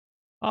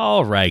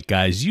All right,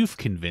 guys, you've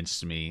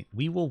convinced me.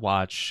 We will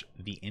watch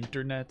the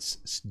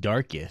internet's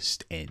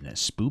darkest and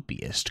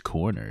spookiest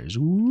corners.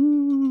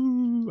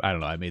 Ooh. I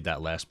don't know. I made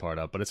that last part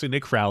up, but it's a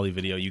Nick Crowley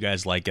video. You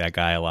guys like that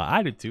guy a lot.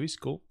 I did too. He's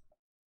cool.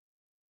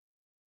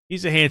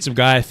 He's a handsome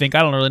guy, I think.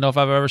 I don't really know if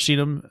I've ever seen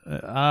him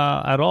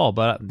at all,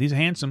 but he's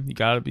handsome. You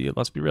gotta be.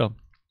 Let's be real.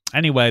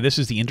 Anyway, this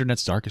is the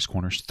internet's darkest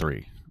corners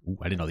 3. Ooh,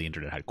 I didn't know the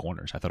internet had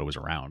corners. I thought it was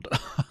around,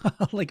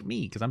 like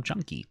me, because I'm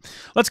chunky.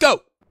 Let's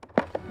go.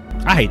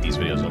 I hate these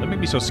videos, though. They make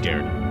me so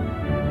scared.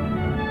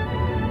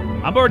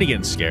 I'm already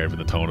getting scared from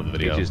the tone of the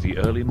video. It is the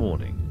early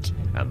morning,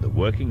 and the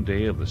working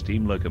day of the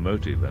steam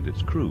locomotive and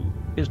its crew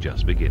is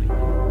just beginning.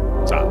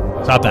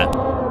 Stop. Stop that.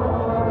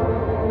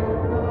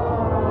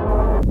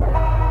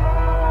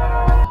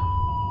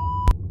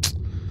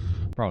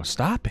 Bro,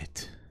 stop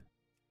it.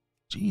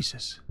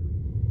 Jesus.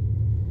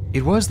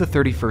 It was the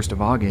 31st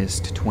of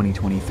August,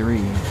 2023.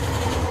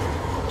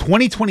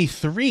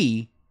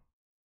 2023?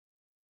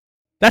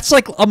 That's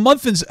like a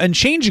month and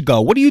change ago.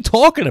 What are you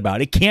talking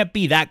about? It can't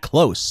be that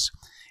close.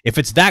 If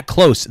it's that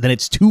close, then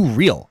it's too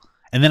real.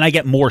 And then I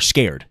get more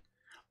scared.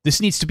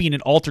 This needs to be in an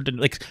altered,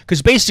 like,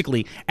 because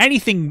basically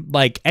anything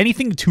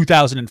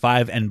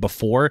 2005 and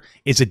before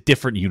is a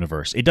different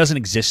universe. It doesn't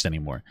exist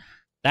anymore.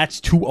 That's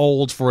too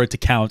old for it to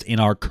count in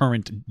our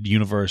current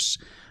universe.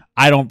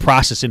 I don't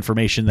process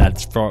information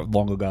that's from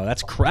long ago.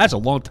 That's a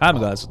long time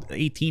ago. That's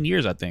 18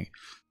 years, I think.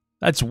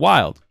 That's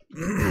wild.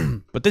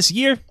 But this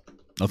year,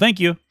 no thank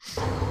you.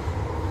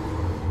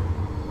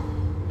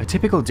 A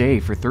typical day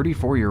for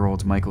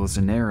 34-year-old Michael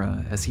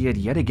Zanera, as he had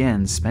yet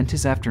again spent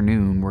his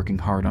afternoon working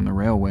hard on the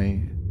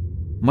railway.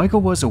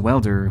 Michael was a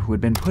welder who had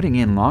been putting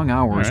in long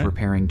hours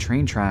repairing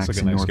train tracks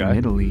in northern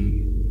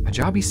Italy, a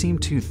job he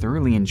seemed to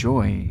thoroughly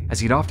enjoy, as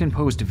he'd often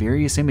post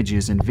various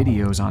images and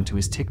videos onto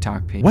his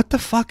TikTok page. What the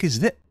fuck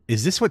is this?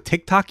 Is this what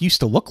TikTok used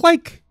to look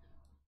like?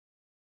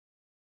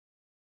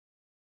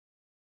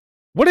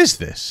 What is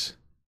this?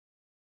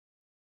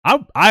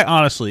 I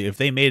honestly, if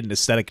they made an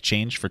aesthetic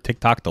change for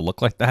TikTok to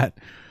look like that,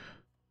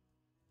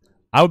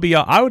 I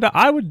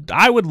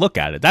would look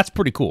at it. That's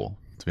pretty cool,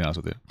 to be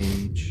honest with you.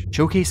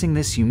 Showcasing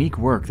this unique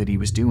work that he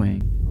was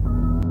doing.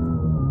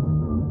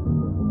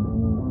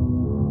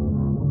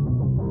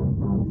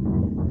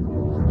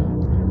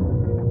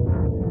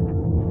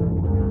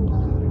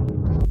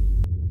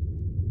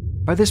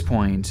 By this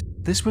point,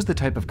 this was the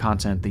type of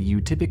content that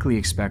you typically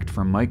expect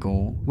from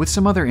Michael, with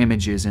some other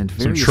images and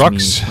various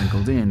memes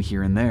sprinkled in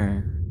here and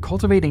there,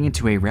 cultivating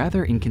into a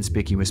rather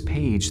inconspicuous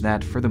page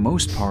that, for the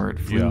most part,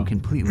 flew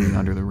completely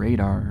under the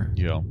radar.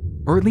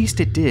 Or at least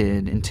it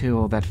did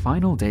until that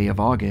final day of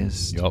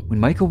August, when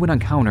Michael would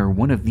encounter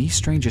one of the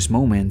strangest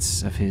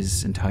moments of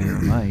his entire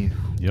life.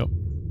 The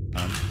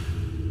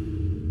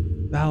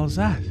hell is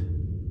that?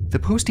 The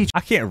post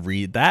I can't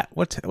read that.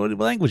 What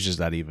language is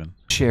that even?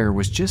 Share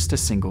was just a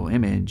single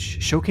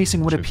image,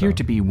 showcasing what appeared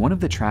to be one of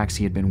the tracks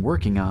he had been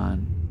working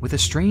on, with a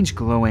strange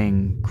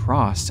glowing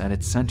cross at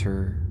its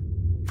center.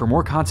 For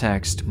more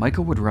context,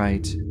 Michael would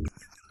write...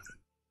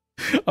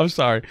 I'm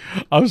sorry.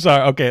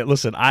 Okay,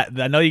 listen,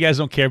 I know you guys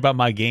don't care about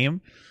my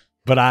game,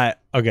 but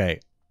okay.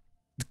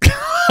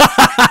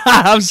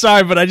 I'm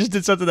sorry, but I just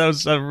did something that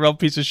was a real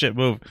piece of shit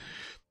move.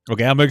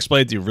 Okay, I'm gonna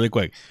explain it to you really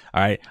quick.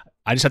 All right,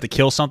 I just have to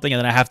kill something, and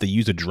then I have to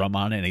use a drum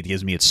on it, and it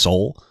gives me its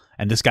soul.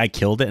 And this guy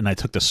killed it, and I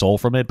took the soul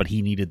from it, but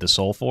he needed the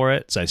soul for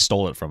it, so I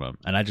stole it from him.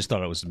 And I just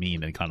thought it was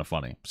mean and kind of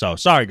funny. So,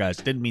 sorry, guys.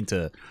 Didn't mean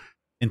to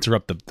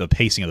interrupt the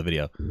pacing of the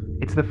video.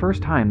 It's the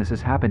first time this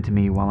has happened to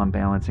me while I'm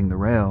balancing the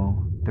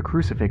rail. The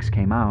crucifix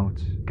came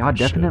out. God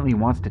definitely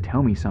wants to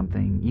tell me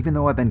something, even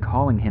though I've been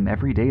calling him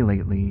every day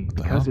lately,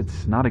 because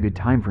it's not a good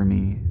time for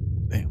me.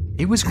 Damn.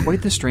 It was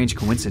quite the strange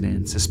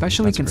coincidence,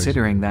 especially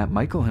considering that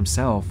Michael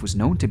himself was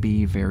known to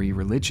be very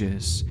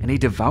religious and a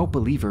devout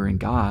believer in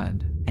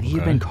God. And he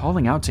had been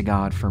calling out to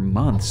God for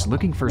months,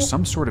 looking for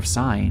some sort of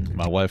sign.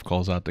 My wife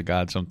calls out to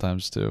God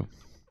sometimes, too.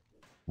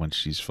 When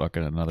she's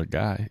fucking another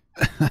guy.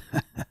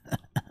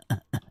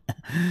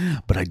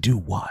 But I do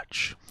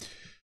watch.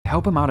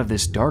 Help him out of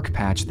this dark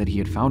patch that he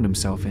had found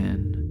himself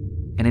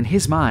in. And in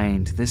his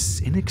mind,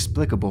 this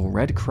inexplicable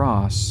red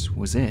cross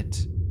was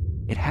it.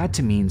 It had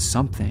to mean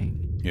something.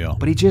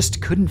 But he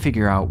just couldn't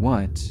figure out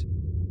what.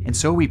 And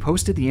so he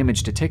posted the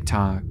image to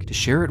TikTok to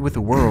share it with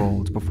the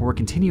world before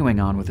continuing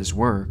on with his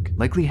work,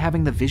 likely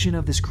having the vision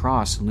of this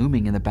cross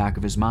looming in the back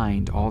of his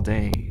mind all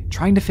day,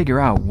 trying to figure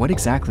out what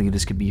exactly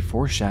this could be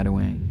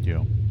foreshadowing.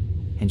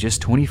 And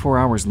just 24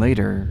 hours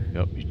later,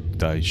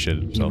 he shit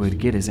himself. He would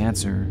get his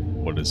answer.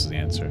 What is the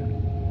answer?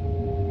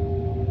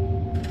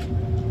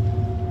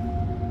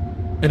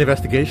 An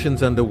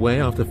investigation's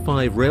underway after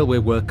 5 railway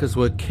workers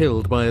were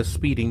killed by a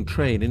speeding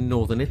train in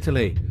northern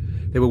Italy.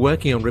 They were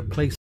working on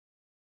replacing...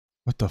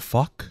 What the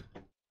fuck?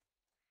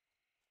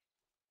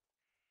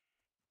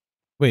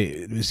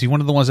 Wait, is he one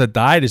of the ones that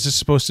died? Is this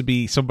supposed to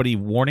be somebody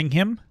warning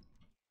him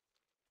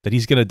that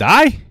he's gonna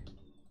die?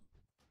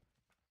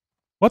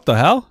 What the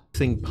hell?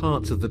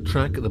 Parts of the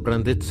track at the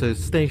Brandizzo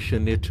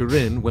station near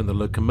Turin when the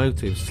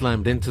locomotive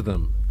slammed into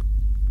them.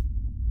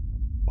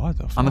 What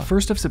the fuck? On the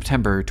 1st of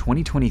September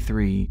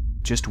 2023,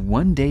 Just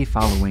one day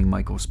following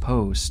Michael's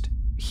post,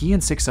 he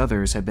and 6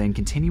 others had been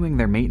continuing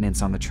their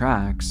maintenance on the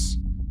tracks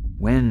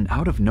when,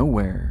 out of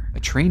nowhere, a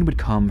train would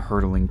come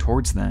hurtling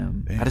towards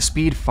them at a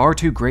speed far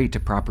too great to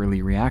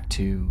properly react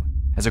to,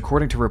 as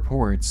according to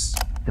reports,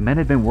 the men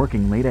had been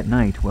working late at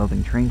night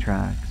welding train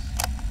tracks.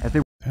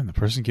 And the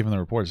person giving the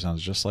report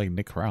sounds just like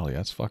Nick Crowley.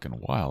 That's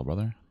fucking wild,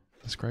 brother.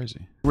 That's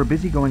crazy. They were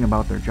busy going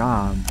about their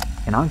job.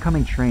 An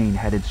oncoming train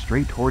headed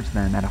straight towards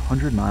them at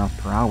 100 miles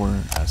per hour,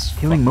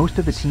 killing most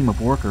of the team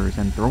of workers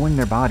and throwing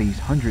their bodies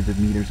hundreds of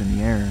meters in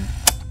the air.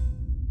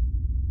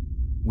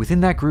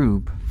 Within that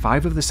group,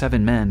 5 of the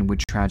 7 men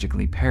would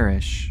tragically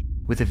perish,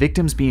 with the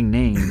victims being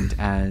named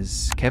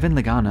as Kevin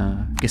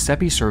Legana,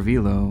 Giuseppe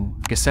Sorvillo,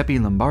 Giuseppe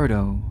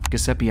Lombardo,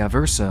 Giuseppe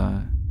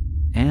Aversa,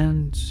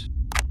 and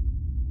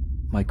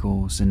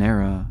Michael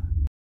Zanera.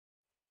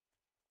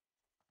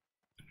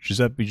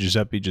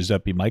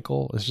 Giuseppe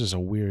Michael? This is a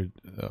weird...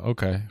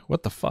 okay.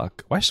 What the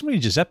fuck? Why so many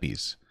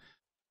Giuseppes?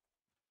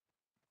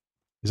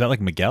 Is that like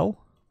Miguel?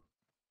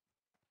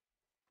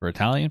 For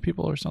Italian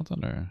people or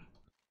something? Or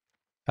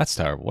that's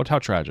terrible. How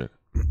tragic.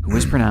 Who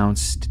was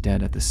pronounced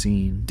dead at the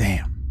scene.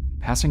 Damn.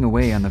 Passing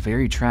away on the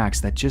very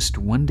tracks that just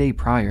one day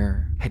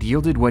prior had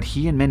yielded what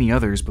he and many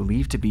others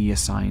believed to be a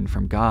sign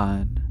from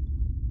God.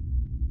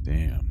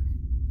 Damn.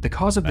 The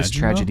cause of this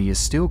tragedy is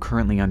still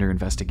currently under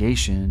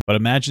investigation. But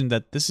imagine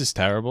that this is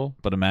terrible,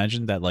 but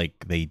imagine that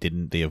like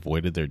they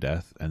avoided their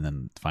death and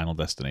then Final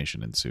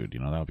Destination ensued. You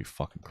know, that would be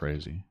fucking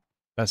crazy.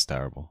 That's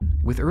terrible.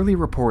 With early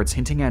reports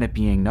hinting at it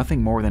being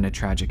nothing more than a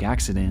tragic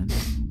accident.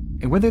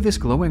 And whether this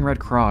glowing red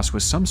cross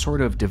was some sort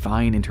of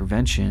divine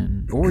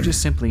intervention or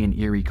just simply an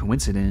eerie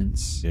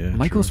coincidence,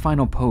 Michael's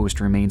final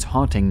post remains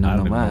haunting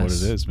nonetheless. I don't even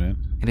know what it is, man.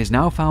 It has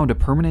now found a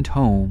permanent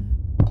home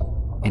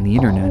in the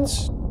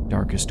internet's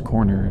darkest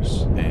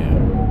corners.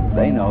 Damn.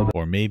 They know that.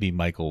 Or maybe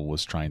Michael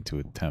was trying to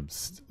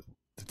attempt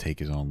to take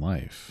his own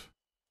life,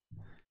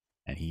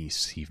 and he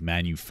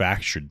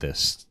manufactured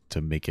this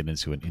to make it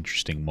into an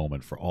interesting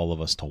moment for all of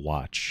us to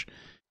watch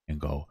and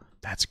go,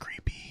 "That's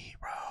creepy,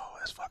 bro.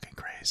 That's fucking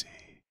crazy."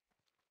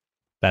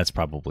 That's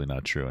probably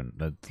not true and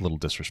a little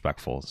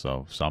disrespectful.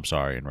 So I'm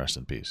sorry and rest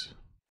in peace.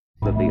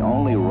 But the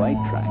only right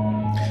track.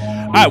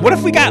 All right,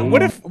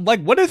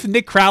 what if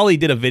Nick Crowley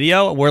did a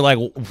video where like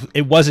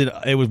it was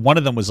one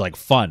of them was like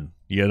fun,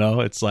 you know?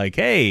 It's like,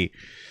 hey,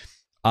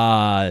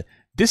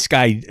 this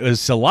guy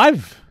is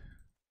alive.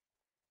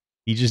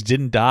 He just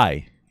didn't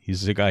die.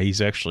 He's a guy.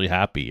 He's actually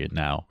happy, and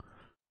now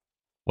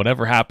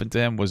whatever happened to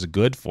him was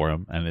good for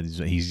him, and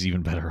he's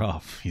even better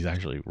off. He's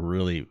actually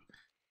really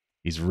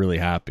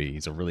happy.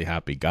 He's a really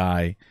happy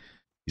guy.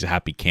 He's a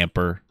happy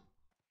camper.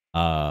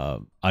 A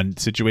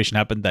situation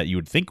happened that you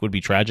would think would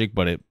be tragic,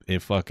 but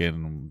it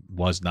fucking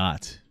was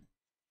not.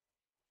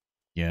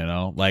 You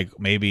know, like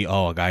maybe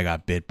a guy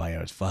got bit by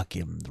a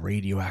fucking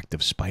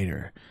radioactive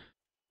spider,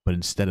 but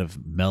instead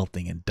of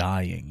melting and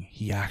dying,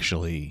 he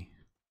actually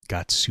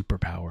got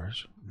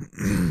superpowers.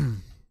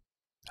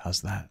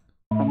 How's that?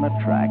 From the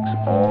tracks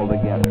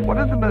altogether. One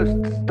of the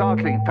most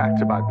startling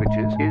facts about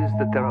witches is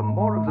that there are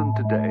more of them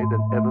today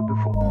than ever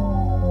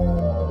before.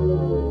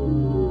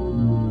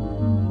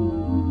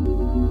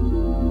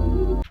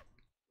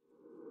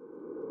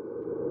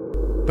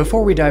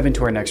 Before we dive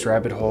into our next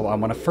rabbit hole, I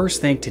want to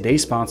first thank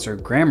today's sponsor,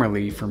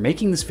 Grammarly, for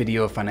making this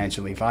video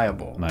financially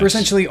viable. Nice. For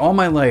essentially all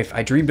my life,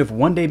 I dreamed of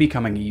one day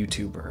becoming a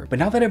YouTuber, but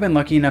now that I've been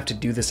lucky enough to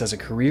do this as a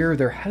career,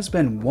 there has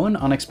been one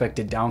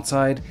unexpected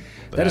downside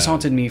that has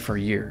haunted me for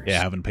years.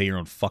 Yeah, having to pay your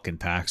own fucking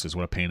taxes,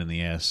 what a pain in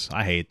the ass.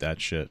 I hate that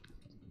shit.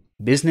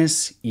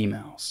 Business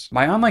emails.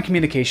 My online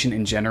communication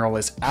in general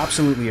is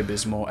absolutely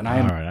abysmal, and I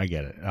am... Alright, I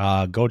get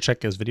it. Go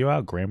check his video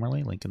out,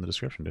 Grammarly, link in the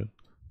description, dude.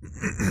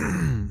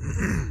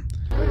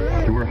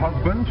 To her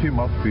husband, she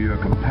must be a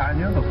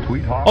companion, a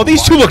sweetheart. Oh,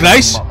 these two look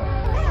nice.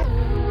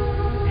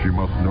 She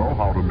must know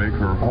how to make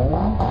her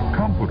home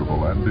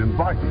comfortable and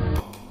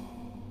inviting.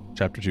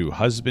 Chapter 2,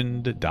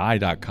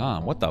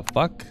 husbanddie.com. What the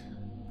fuck?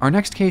 Our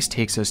next case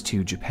takes us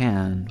to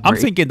Japan. I'm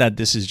thinking that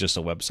this is just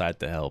a website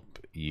to help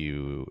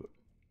you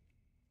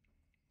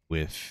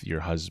with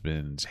your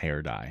husband's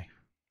hair dye,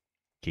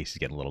 in case he's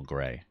getting a little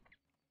gray.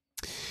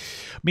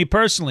 Me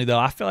personally, though,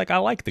 I feel like I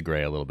like the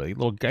gray a little bit.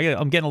 I'm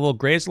getting a little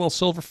gray. It's a little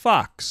silver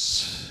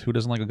fox. Who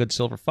doesn't like a good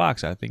silver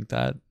fox? I think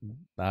that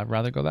I'd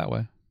rather go that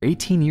way.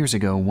 18 years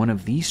ago, one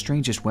of the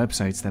strangest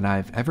websites that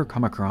I've ever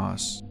come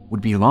across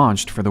would be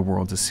launched for the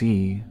world to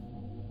see.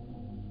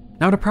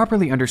 Now, to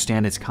properly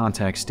understand its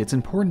context, it's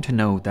important to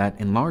note that,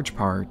 in large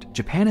part,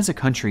 Japan is a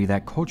country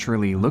that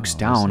culturally looks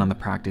down on the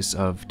practice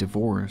of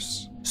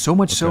divorce. So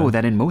much so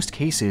that in most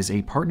cases,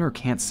 a partner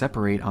can't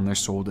separate on their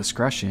sole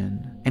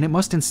discretion, and it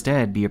must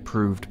instead be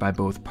approved by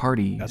both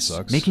parties, that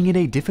sucks. Making it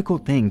a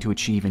difficult thing to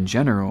achieve in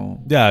general.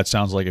 Yeah, it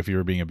sounds like if you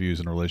were being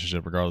abused in a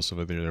relationship, regardless of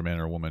whether you're a man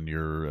or a woman,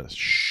 you're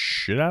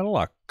shit out of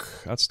luck.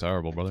 That's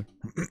terrible, brother.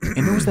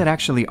 And those that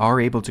actually are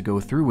able to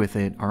go through with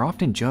it are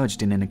often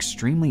judged in an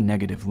extremely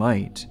negative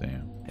light,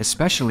 Damn.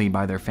 especially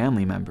by their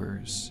family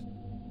members.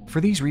 For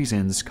these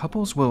reasons,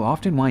 couples will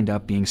often wind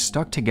up being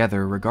stuck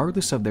together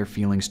regardless of their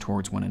feelings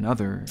towards one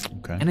another.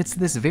 Okay. And it's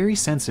this very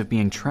sense of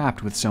being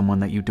trapped with someone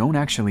that you don't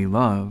actually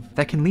love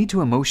that can lead to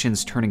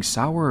emotions turning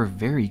sour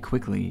very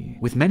quickly,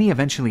 with many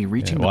eventually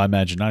reaching well, I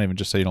imagine not even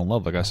just say you don't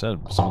love, like I said,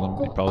 some of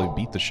them they probably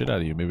beat the shit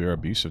out of you, maybe are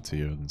abusive to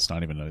you, and it's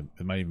not even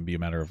it might even be a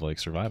matter of like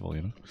survival,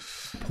 you know?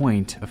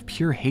 Point of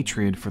pure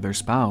hatred for their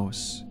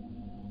spouse.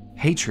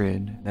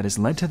 Hatred that has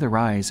led to the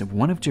rise of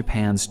one of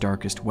Japan's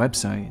darkest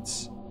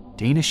websites,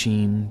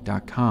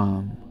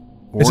 Danishin.com.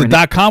 Is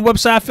it .com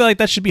website? I feel like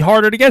that should be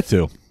harder to get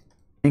to.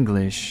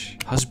 English,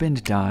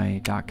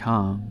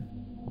 husbanddie.com.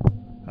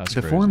 That's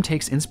the crazy. forum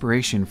takes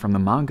inspiration from the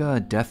manga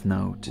Death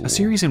Note, a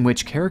series in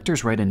which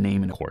characters write a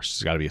name and of course,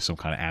 there's got to be some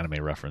kind of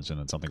anime reference and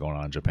then something going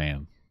on in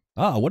Japan.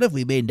 Oh, what if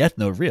we made Death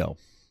Note real?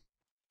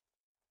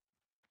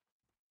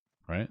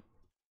 Right?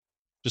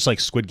 Just like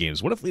Squid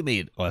Games. What if we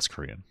made... Oh, that's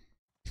Korean.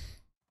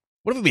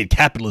 What if we made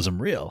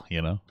capitalism real?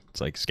 You know?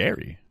 It's like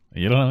scary.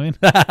 You know what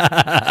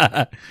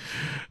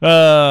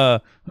I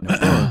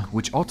mean?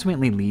 which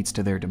ultimately leads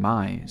to their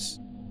demise.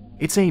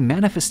 It's a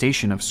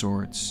manifestation of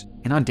sorts,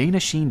 and on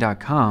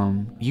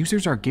Danishin.com,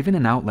 users are given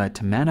an outlet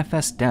to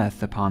manifest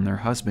death upon their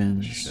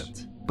husbands.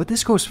 Shit. But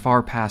this goes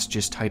far past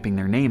just typing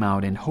their name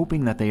out and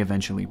hoping that they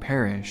eventually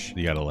perish.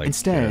 You gotta, like,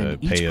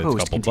 instead, pay each a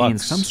post couple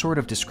contains bucks. some sort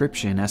of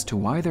description as to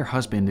why their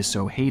husband is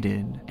so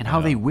hated, and how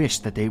they wish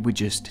that they would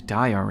just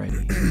die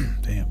already.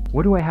 Damn.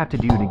 What do I have to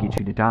do to get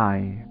you to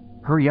die?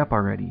 Hurry up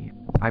already.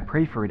 I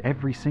pray for it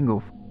every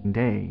single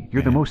day.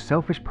 You're the most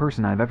selfish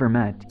person I've ever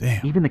met.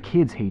 Damn. Even the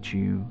kids hate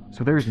you.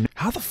 So there's no...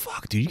 How the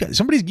fuck, dude?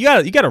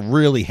 You gotta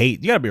really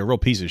hate. You gotta be a real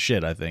piece of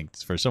shit, I think,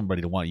 for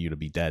somebody to want you to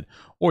be dead.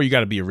 Or you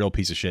gotta be a real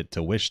piece of shit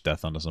to wish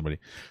death onto somebody.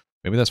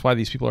 Maybe that's why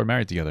these people are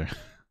married together.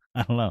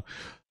 I don't know.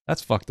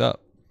 That's fucked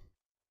up.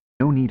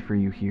 No need for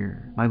you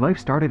here. My life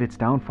started its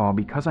downfall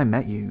because I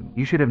met you.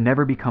 You should have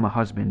never become a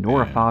husband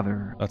or a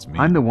father. That's me.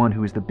 I'm the one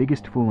who is the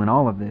biggest fool in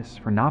all of this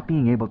for not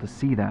being able to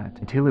see that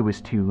until it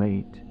was too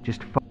late.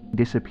 Just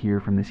disappear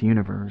from this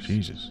universe.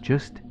 Jesus.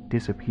 Just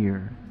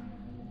disappear.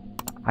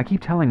 I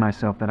keep telling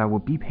myself that I will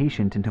be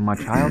patient until my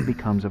child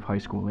becomes of high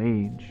school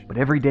age, but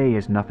every day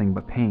is nothing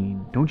but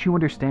pain. Don't you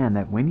understand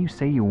that when you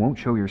say you won't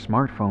show your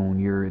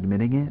smartphone, you're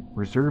admitting it?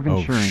 Reserve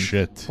insurance,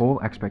 shit. full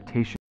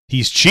expectation.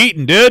 He's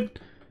cheating, dude.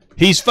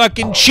 He's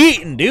fucking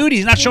cheating, dude.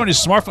 He's not showing his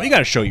smartphone. You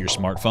gotta show your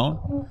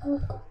smartphone.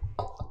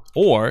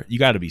 Or you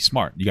gotta be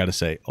smart. You gotta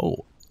say,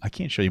 oh, I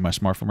can't show you my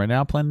smartphone right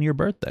now. I'm planning your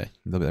birthday.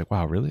 And they'll be like,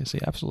 wow, really? I say,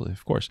 absolutely,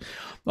 of course.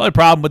 The only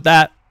problem with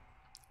that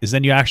is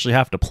then you actually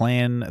have to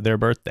plan their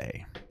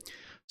birthday.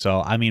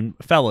 So, I mean,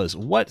 fellas,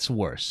 what's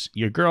worse?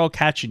 Your girl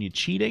catching you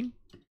cheating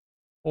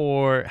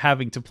or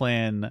having to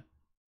plan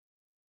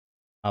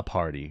a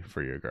party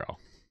for your girl?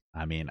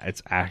 I mean,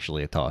 it's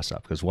actually a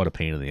toss-up because what a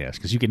pain in the ass.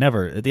 Because you can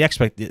never,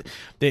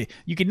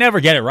 you can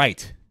never get it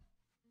right.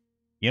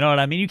 You know what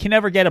I mean? You can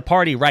never get a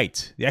party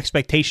right. The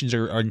expectations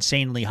are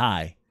insanely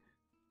high.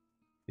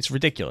 It's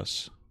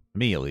ridiculous.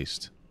 Me, at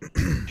least.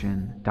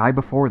 Die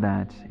before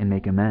that and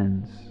make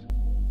amends.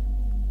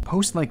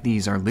 Posts like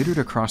these are littered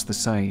across the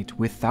site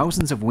with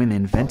thousands of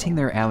women venting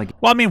their allegations.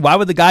 Well, I mean, why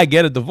would the guy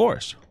get a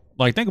divorce?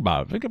 Like, think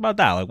about it. Think about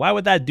that. Like, why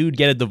would that dude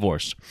get a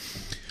divorce?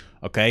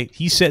 Okay,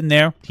 he's sitting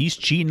there. He's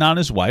cheating on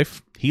his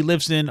wife. He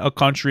lives in a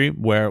country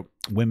where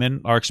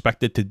women are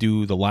expected to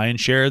do the lion's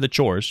share of the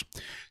chores.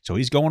 So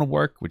he's going to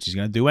work, which he's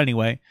going to do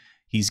anyway.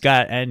 He's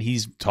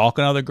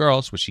talking to other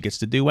girls, which he gets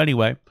to do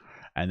anyway.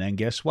 And then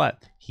guess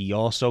what? He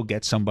also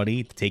gets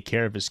somebody to take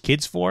care of his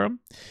kids for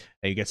him.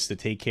 He gets to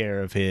take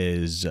care of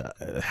his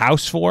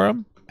house for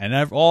him.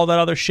 And all that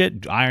other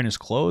shit, iron his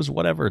clothes,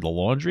 whatever, the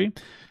laundry.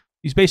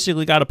 He's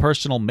basically got a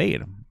personal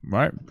maid,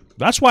 right?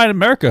 That's why in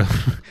America,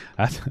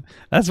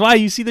 that's why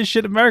you see this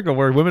shit in America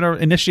where women are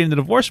initiating the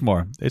divorce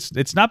more.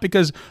 It's not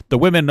because the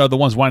women are the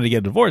ones wanting to get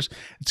a divorce.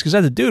 It's because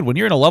as a dude, when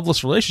you're in a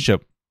loveless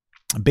relationship,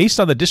 based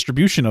on the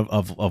distribution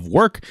of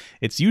work,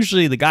 it's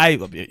usually the guy,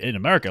 in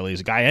America at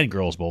least, guy and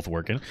girls both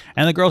working,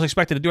 and the girl's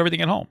expected to do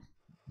everything at home.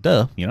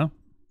 Duh, you know?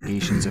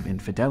 Allegations of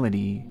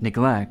infidelity,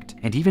 neglect,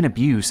 and even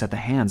abuse at the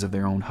hands of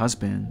their own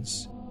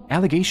husbands.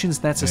 Allegations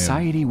that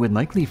society would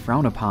likely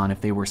frown upon if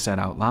they were said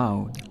out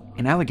loud.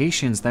 And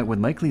allegations that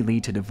would likely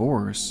lead to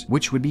divorce,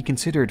 which would be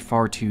considered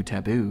far too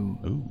taboo.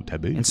 Ooh,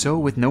 taboo. And so,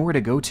 with nowhere to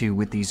go to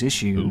with these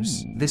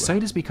issues, this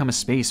site has become a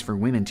space for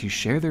women to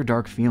share their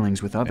dark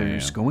feelings with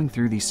others going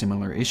through these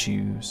similar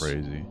issues.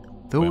 Crazy.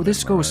 Though Women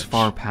this goes merch.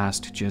 far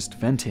past just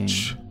venting,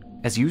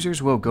 as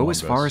users will go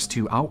as far as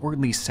to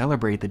outwardly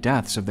celebrate the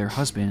deaths of their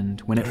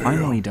husband when it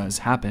finally does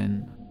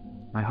happen.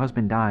 My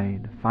husband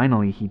died.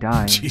 Finally, he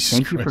died. Jesus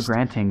Thank you Christ. for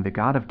granting the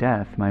god of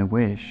death my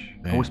wish.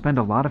 I will spend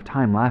a lot of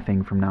time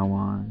laughing from now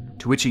on.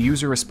 To which a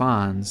user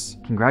responds,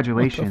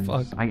 congratulations, What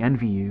the fuck? I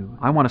envy you.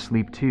 I want to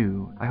sleep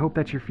too. I hope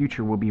that your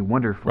future will be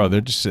wonderful. Bro,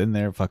 they're just sitting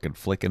there fucking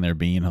flicking their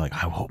bean like,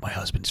 I hope my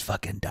husband's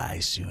fucking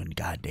dies soon.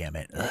 God damn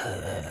it.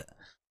 Ugh.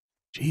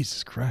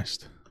 Jesus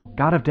Christ.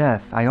 God of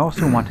death, I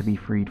also want to be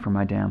freed from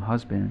my damn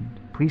husband.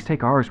 Please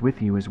take ours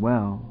with you as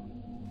well.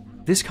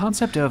 This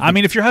concept of... I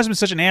mean, if your husband's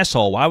such an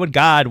asshole, why would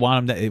God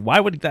want him to... Why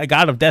would the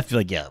God of death be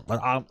like, yeah,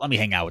 let me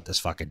hang out with this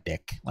fucking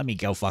dick. Let me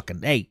go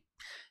fucking... Hey,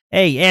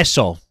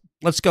 asshole.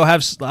 Let's go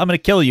have... I'm going to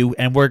kill you,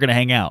 and we're going to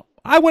hang out.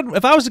 I wouldn't...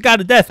 If I was the God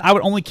of death, I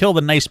would only kill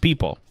the nice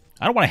people.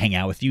 I don't want to hang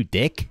out with you,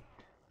 dick.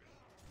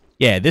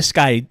 Yeah, this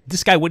guy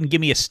wouldn't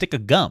give me a stick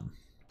of gum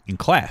in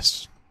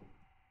class.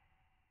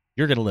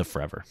 You're going to live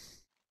forever.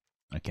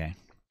 Okay.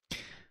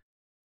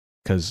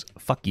 Because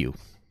fuck you.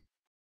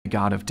 The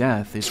God of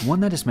Death is one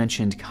that is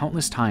mentioned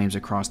countless times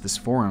across this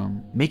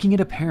forum, making it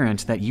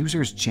apparent that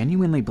users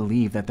genuinely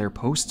believe that their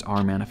posts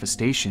are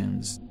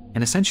manifestations,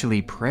 and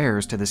essentially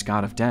prayers to this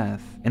God of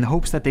Death, in the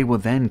hopes that they will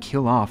then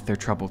kill off their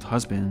troubled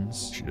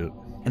husbands. Shit.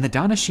 And the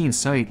Danashin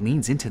site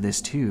leans into this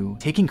too,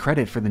 taking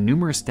credit for the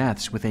numerous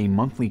deaths with a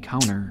monthly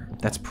counter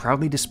that's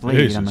proudly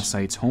displayed on the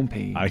site's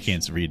homepage. I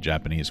can't read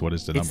Japanese. What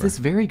is the number? It's this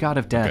very God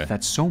of Death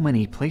that so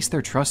many place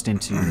their trust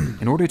into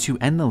in order to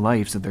end the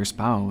lives of their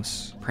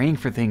spouse, praying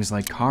for things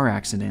like car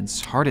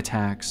accidents, heart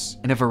attacks,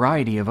 and a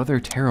variety of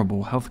other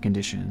terrible health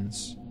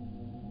conditions.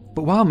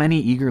 But while many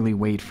eagerly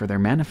wait for their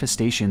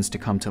manifestations to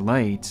come to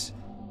light,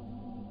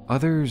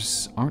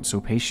 others aren't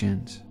so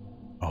patient.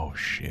 Oh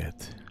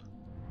shit.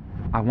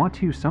 I want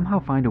to somehow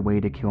find a way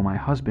to kill my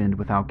husband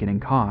without getting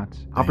caught.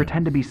 I'll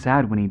pretend to be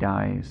sad when he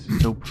dies,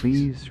 so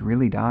please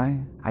really die.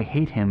 I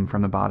hate him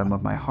from the bottom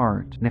of my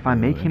heart, and if I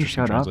make him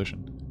shut up,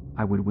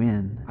 I would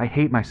win. I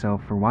hate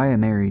myself for why I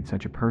married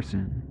such a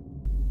person.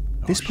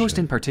 This post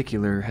in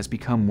particular has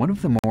become one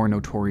of the more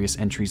notorious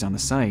entries on the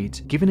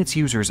site, given its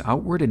users'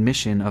 outward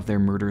admission of their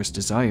murderous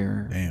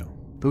desire. Damn.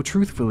 Though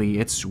truthfully,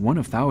 it's one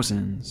of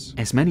thousands,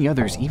 as many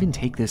others even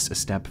take this a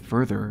step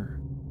further.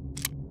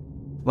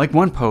 Like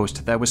one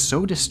post that was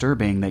so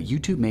disturbing that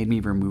YouTube made me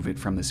remove it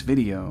from this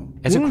video,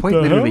 as it quite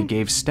literally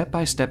gave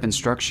step-by-step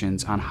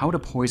instructions on how to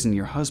poison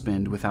your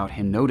husband without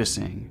him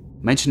noticing,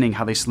 mentioning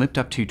how they slipped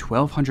up to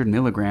 1,200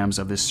 milligrams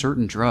of this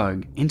certain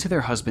drug into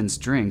their husband's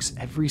drinks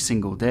every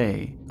single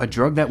day, a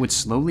drug that would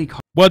slowly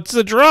What's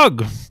the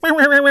drug?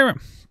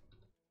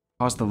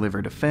 cause the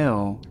liver to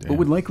fail, but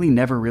would likely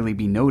never really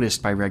be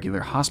noticed by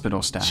regular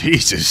hospital staff.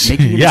 Jesus.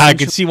 Yeah, I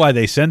can see why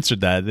they censored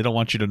that. They don't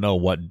want you to know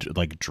what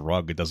like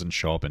drug. It doesn't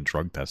show up in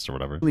drug tests or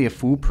whatever. A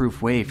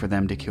foolproof way for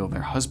them to kill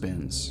their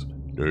husbands.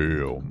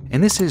 Damn.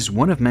 And this is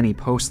one of many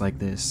posts like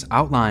this,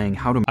 outlining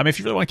how to... I mean, if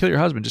you really want to kill your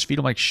husband, just feed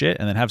him like shit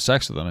and then have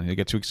sex with him, and he'll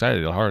get too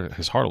excited.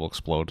 His heart will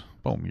explode.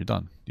 Boom, you're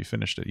done. You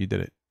finished it. You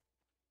did it.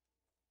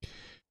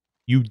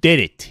 You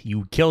did it.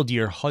 You killed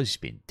your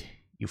husband.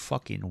 You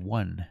fucking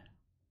won.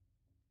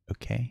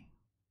 Okay.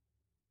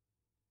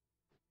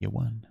 You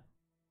won.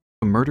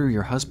 Murder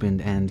your husband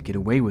and get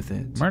away with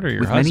it. Murder your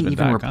with husband. Many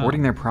even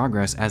reporting their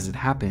progress as it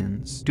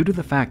happens, due to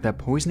the fact that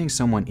poisoning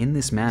someone in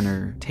this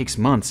manner takes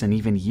months and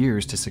even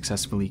years to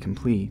successfully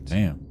complete.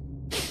 Damn.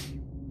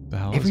 The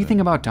hell Everything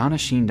about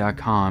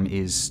Danashin.com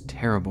is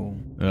terrible,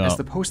 as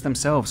the posts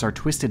themselves are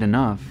twisted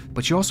enough,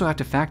 but you also have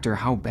to factor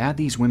how bad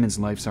these women's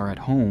lives are at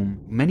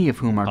home, many of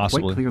whom are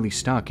quite clearly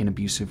stuck in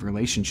abusive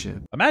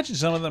relationships. Imagine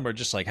some of them are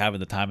just like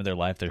having the time of their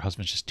life. Their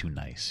husband's just too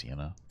nice, you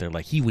know? They're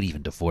like, he would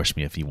even divorce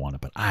me if he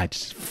wanted, but I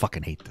just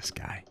fucking hate this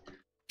guy.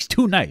 He's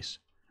too nice.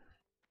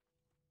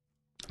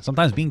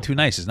 Sometimes being too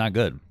nice is not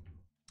good.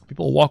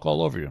 People will walk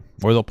all over you,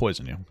 or they'll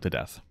poison you to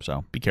death.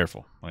 So be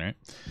careful, all right?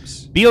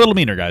 Be a little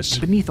meaner, guys.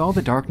 Beneath all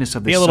the darkness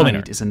of this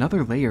site is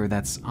another layer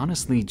that's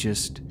honestly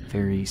just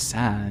very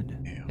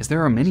sad, as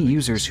there are many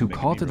users who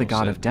call to the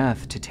God of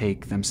Death to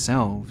take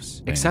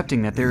themselves,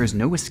 accepting that there is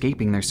no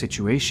escaping their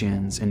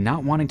situations and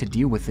not wanting to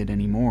deal with it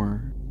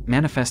anymore,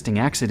 manifesting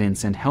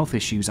accidents and health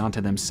issues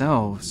onto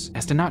themselves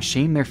as to not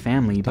shame their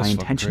family by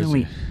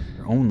intentionally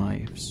their own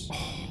lives.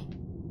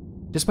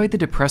 Despite the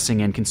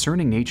depressing and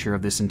concerning nature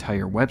of this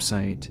entire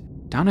website,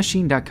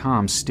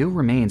 Danashin.com still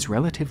remains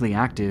relatively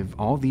active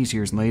all these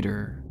years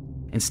later,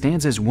 and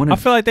stands as one of...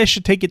 I feel like they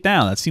should take it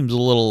down. That seems a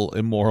little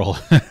immoral.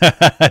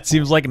 That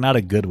seems like not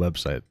a good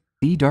website.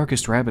 The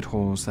darkest rabbit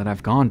holes that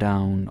I've gone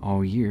down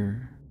all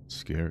year.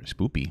 Scary.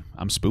 Spoopy.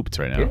 I'm spooked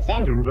right now. Its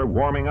engines are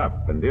warming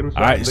up, and inside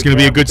all right, it's going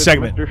to be a good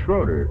segment. Mr.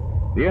 Schroeder,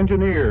 the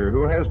engineer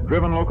who has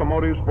driven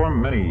locomotives for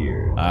many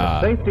years.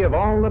 The safety of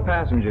all the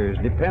passengers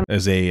depends...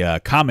 There's a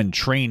common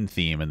train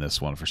theme in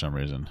this one for some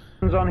reason.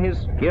 ...on his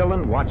skill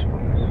and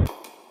watchfulness.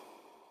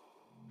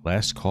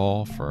 Last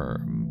call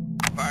for...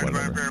 Fire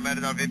department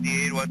paramedic on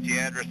 58. What's the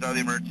address of the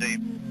emergency?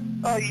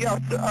 Yes,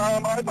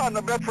 I'm on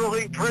the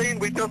Metrolink train.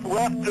 We just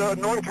left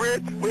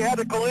Northridge. We had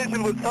a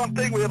collision with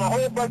something. We have a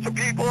whole bunch of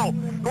people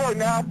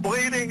going out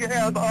bleeding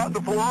and on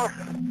the floor.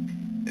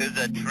 Is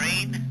it a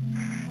train?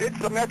 It's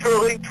the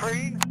Metrolink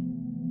train.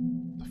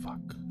 The fuck?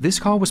 This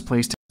call was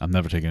placed... I'm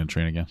never taking a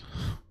train again.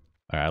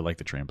 Alright, I like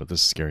the train, but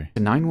this is scary.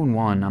 ...to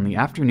 911 on the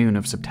afternoon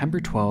of September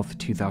 12th,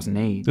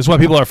 2008. This is why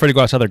people are afraid to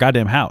go outside their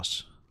goddamn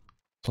house.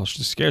 So it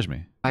just scares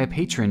me. ...by a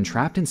patron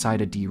trapped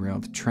inside a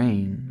derailed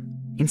train.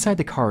 Inside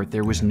the cart,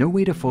 there was no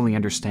way to fully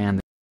understand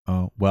the...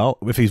 Oh, well,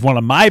 if he's one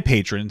of my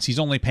patrons, he's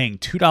only paying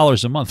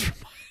 $2 a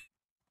month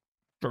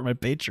for my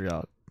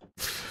Patreon.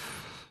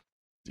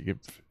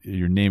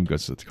 Your name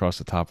goes across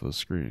the top of the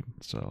screen,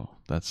 so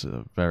that's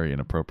a very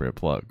inappropriate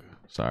plug.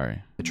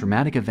 Sorry. The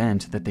traumatic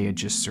event that they had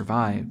just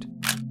survived.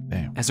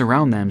 Damn. As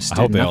around them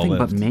stood nothing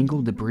but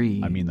mangled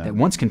debris that. that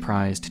once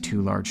comprised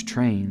 2 large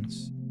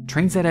trains.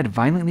 Trains that had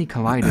violently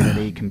collided at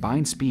a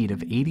combined speed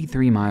of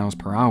 83 miles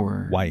per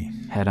hour. Why?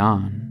 Head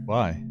on.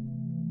 Why?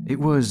 It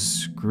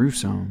was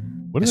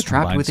gruesome. What As does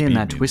trapped combined within speed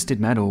that mean? twisted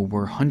metal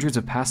were hundreds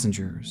of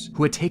passengers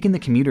who had taken the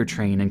commuter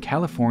train in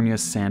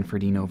California's San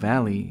Fernando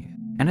Valley.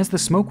 And as the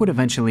smoke would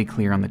eventually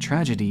clear on the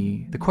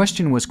tragedy, the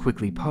question was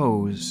quickly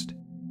posed: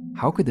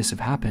 how could this have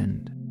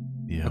happened?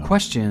 Yeah. A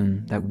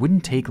question that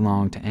wouldn't take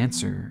long to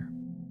answer.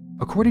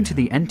 According to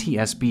the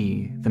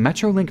NTSB, the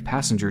Metrolink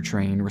passenger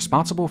train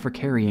responsible for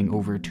carrying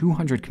over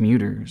 200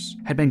 commuters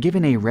had been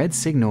given a red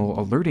signal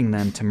alerting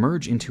them to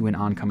merge into an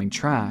oncoming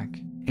track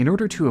in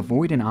order to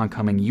avoid an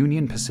oncoming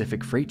Union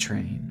Pacific freight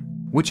train,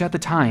 which at the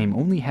time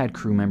only had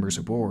crew members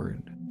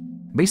aboard.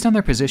 Based on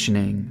their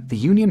positioning, the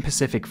Union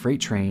Pacific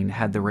freight train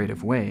had the right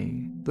of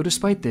way, though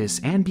despite this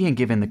and being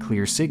given the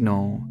clear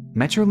signal,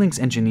 Metrolink's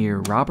engineer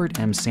Robert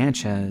M.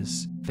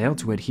 Sanchez failed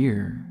to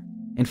adhere.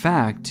 In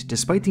fact,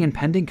 despite the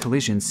impending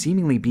collision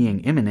seemingly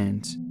being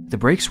imminent, the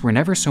brakes were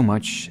never so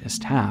much as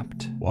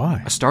tapped.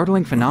 Why? A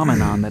startling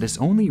phenomenon that is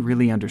only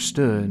really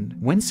understood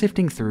when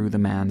sifting through the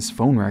man's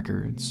phone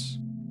records.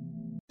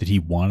 Did he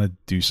want to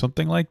do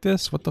something like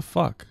this? What the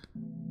fuck?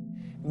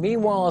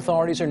 Meanwhile,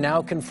 authorities are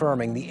now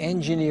confirming the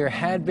engineer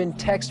had been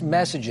text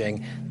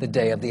messaging the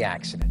day of the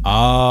accident.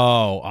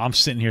 Oh, I'm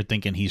sitting here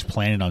thinking he's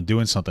planning on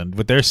doing something.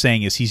 What they're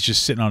saying is he's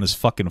just sitting on his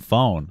fucking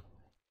phone.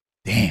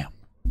 Damn.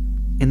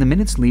 In the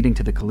minutes leading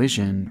to the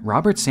collision,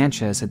 Robert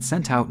Sanchez had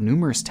sent out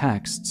numerous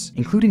texts,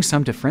 including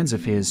some to friends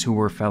of his who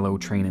were fellow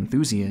train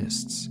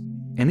enthusiasts.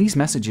 And these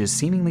messages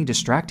seemingly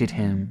distracted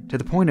him to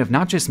the point of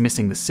not just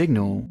missing the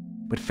signal,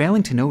 but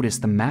failing to notice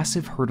the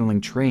massive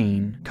hurtling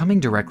train coming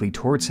directly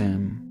towards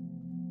him.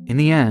 In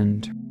the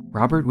end,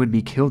 Robert would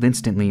be killed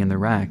instantly in the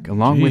wreck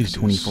along with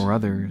 24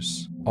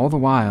 others. All the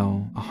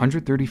while,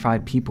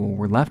 135 people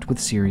were left with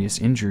serious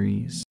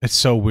injuries. It's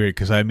so weird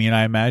because, I mean,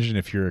 I imagine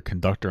if you're a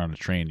conductor on a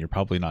train, you're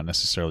probably not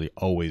necessarily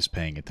always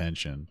paying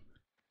attention.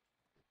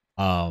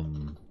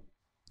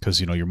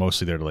 Because, you know, you're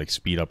mostly there to, like,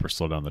 speed up or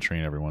slow down the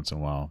train every once in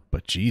a while.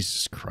 But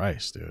Jesus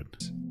Christ, dude.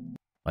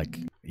 Like,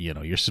 you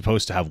know, you're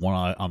supposed to have one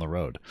eye on the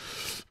road.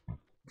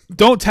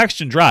 Don't text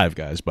and drive,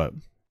 guys, but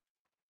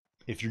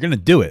if you're going to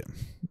do it,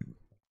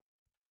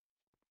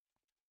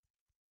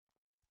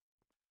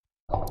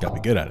 gotta be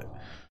good at it.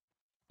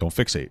 Don't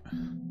fixate.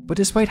 But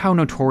despite how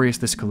notorious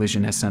this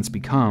collision has since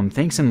become,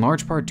 thanks in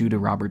large part due to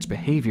Robert's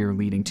behavior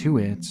leading to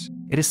it,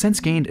 it has since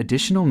gained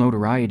additional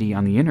notoriety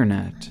on the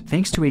internet,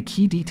 thanks to a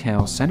key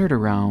detail centered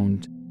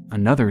around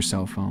another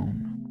cell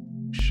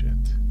phone. Shit.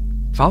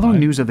 Following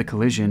news of the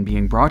collision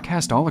being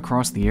broadcast all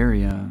across the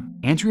area,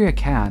 Andrea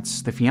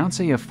Katz, the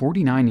fiancée of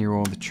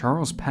 49-year-old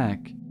Charles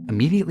Peck,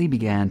 immediately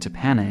began to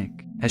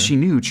panic, as she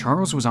knew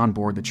Charles was on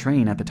board the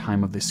train at the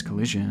time of this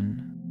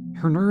collision.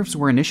 Her nerves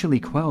were initially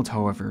quelled,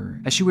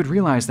 however, as she would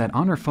realize that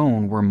on her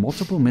phone were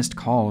multiple missed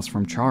calls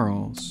from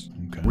Charles.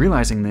 Okay.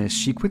 Realizing this,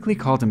 she quickly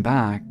called him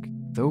back,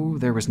 though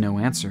there was no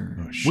answer,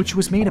 which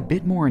was made a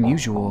bit more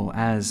unusual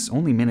as,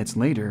 only minutes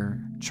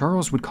later,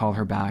 Charles would call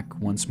her back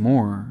once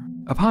more.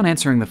 Upon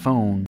answering the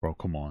phone, bro,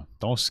 come on.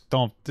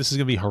 Don't, this is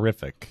gonna be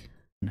horrific.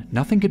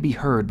 Nothing could be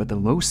heard but the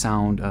low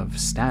sound of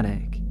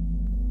static.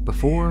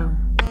 Before...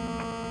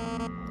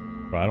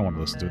 Bro, I don't want to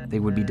listen to it. They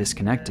would be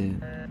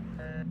disconnected.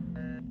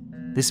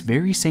 This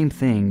very same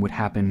thing would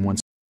happen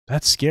once.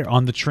 That's scary.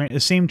 On the train, the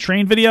same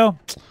train video?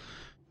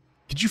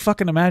 Could you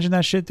fucking imagine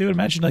that shit, dude?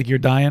 Imagine like you're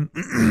dying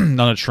on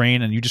a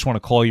train and you just want to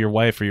call your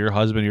wife or your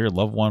husband or your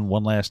loved one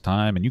one last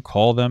time and you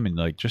call them and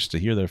like just to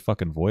hear their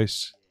fucking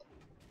voice.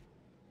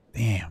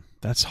 Damn,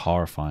 that's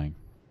horrifying.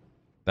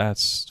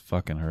 That's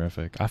fucking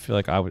horrific. I feel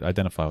like I would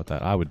identify with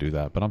that. I would do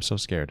that, but I'm so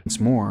scared.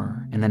 Once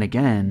more, and then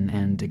again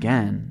and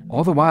again,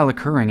 all the while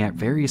occurring at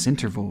various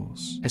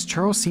intervals, as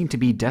Charles seemed to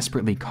be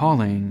desperately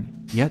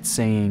calling, yet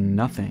saying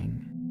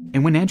nothing.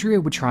 And when Andrea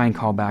would try and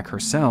call back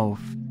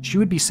herself, she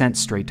would be sent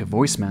straight to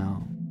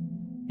voicemail.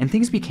 And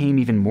things became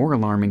even more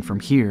alarming from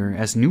here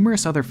as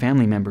numerous other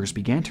family members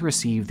began to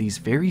receive these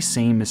very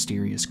same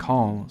mysterious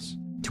calls,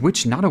 to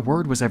which not a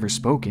word was ever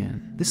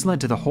spoken. This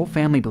led to the whole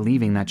family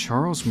believing that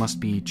Charles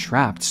must be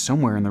trapped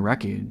somewhere in the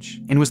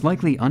wreckage, and was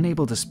likely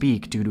unable to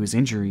speak due to his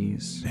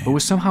injuries, but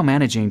was somehow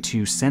managing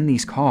to send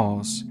these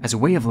calls as a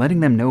way of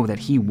letting them know that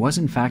he was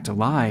in fact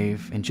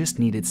alive and just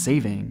needed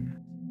saving.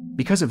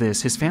 Because of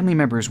this, his family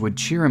members would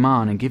cheer him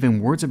on and give him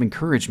words of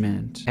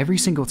encouragement every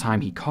single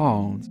time he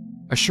called,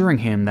 assuring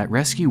him that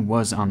rescue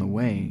was on the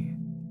way.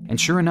 And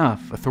sure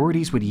enough,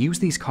 authorities would use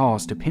these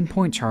calls to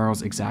pinpoint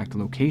Charles' exact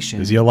location.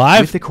 Is he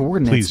alive? With the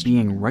coordinates Please.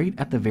 being right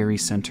at the very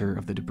center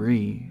of the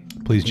debris.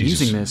 Please, And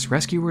Jesus. using this,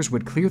 rescuers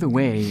would clear the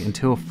way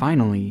until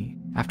finally,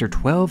 after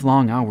 12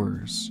 long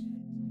hours,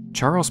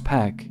 Charles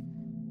Peck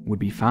would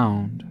be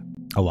found.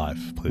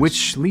 Alive, please.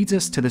 Which leads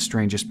us to the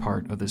strangest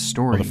part of this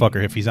story.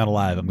 Motherfucker, if he's not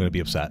alive, I'm gonna be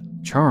upset.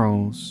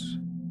 Charles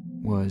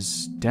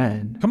was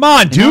dead. Come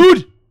on,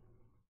 dude!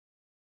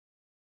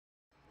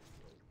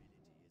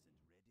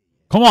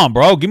 Come on,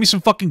 bro. Give me some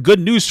fucking good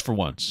news for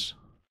once.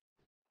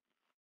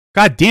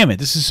 God damn it.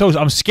 This is so...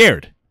 I'm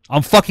scared.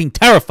 I'm fucking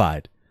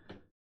terrified.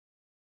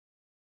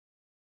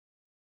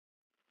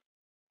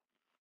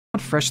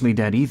 Not freshly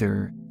dead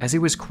either, as it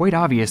was quite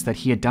obvious that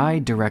he had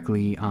died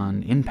directly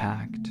on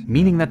impact,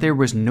 meaning that there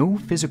was no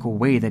physical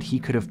way that he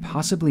could have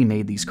possibly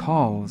made these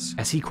calls,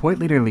 as he quite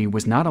literally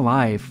was not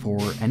alive for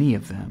any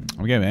of them.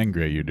 I'm getting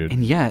angry at you, dude.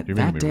 And yet, You're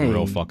that making me day,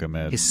 real fucking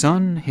mad. his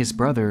son, his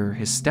brother,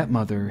 his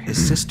stepmother,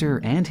 his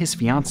sister, and his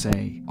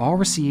fiancée all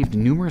received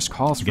numerous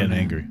calls from him.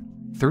 Angry.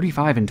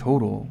 35 in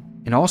total,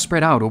 and all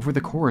spread out over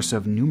the course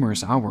of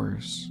numerous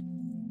hours.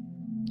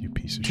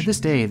 To this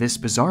day, this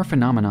bizarre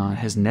phenomenon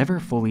has never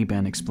fully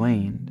been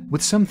explained,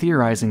 with some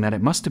theorizing that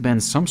it must have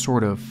been some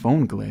sort of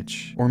phone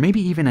glitch, or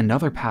maybe even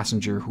another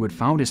passenger who had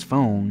found his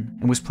phone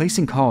and was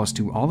placing calls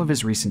to all of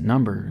his recent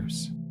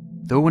numbers,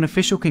 though an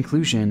official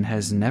conclusion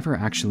has never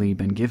actually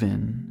been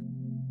given.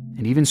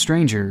 And even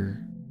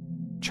stranger,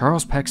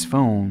 Charles Peck's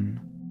phone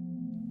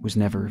was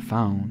never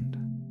found.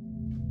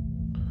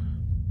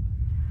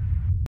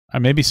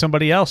 Maybe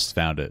somebody else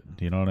found it.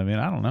 You know what I mean?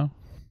 I don't know.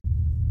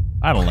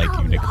 I don't like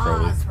you, Nick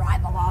Crowley.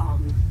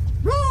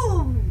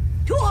 Room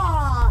tour.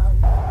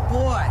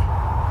 Boy,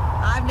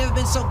 I've never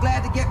been so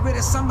glad to get rid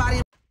of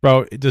somebody.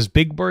 Bro, does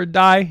Big Bird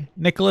die,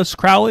 Nicholas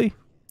Crowley?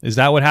 Is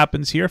that what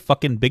happens here?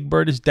 Fucking Big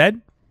Bird is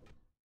dead?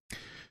 Is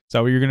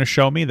that what you're going to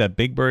show me? That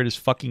Big Bird is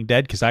fucking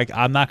dead? Because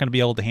I'm not going to be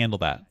able to handle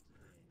that.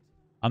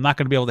 I'm not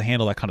going to be able to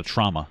handle that kind of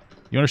trauma.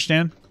 You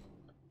understand?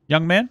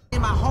 Young man?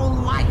 In my whole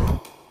life.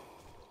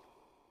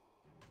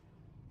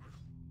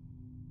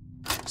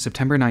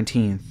 September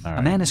 19th,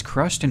 a man is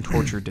crushed and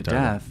tortured to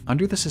death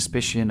under the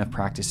suspicion of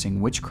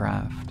practicing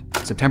witchcraft.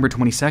 September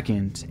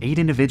 22nd, 8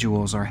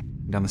 individuals are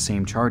hanged on the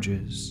same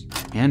charges.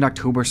 And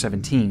October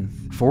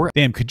 17th, 4...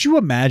 Damn, could you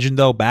imagine,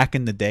 though, back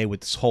in the day with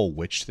this whole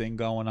witch thing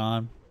going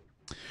on,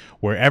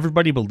 where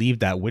everybody believed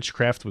that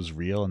witchcraft was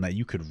real and that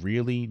you could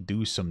really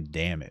do some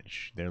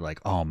damage? They're like,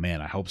 oh man,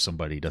 I hope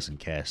somebody doesn't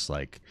cast,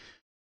 like,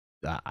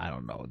 I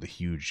don't know, the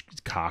huge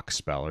cock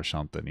spell or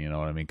something, you know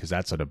what I mean? Because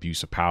that's an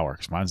abuse of power,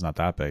 because mine's not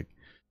that big.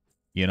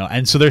 You know,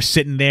 and so they're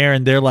sitting there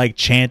and they're like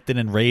chanting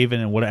and raving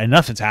and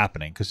nothing's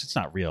happening because it's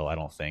not real, I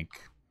don't think.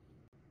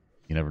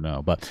 You never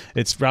know, but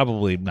it's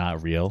probably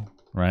not real,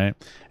 right?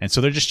 And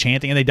so they're just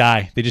chanting and they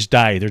die. They just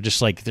die. They're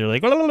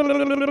like,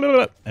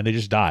 and they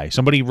just die.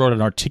 Somebody wrote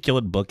an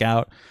articulate book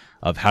out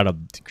of how to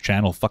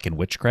channel fucking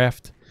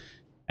witchcraft.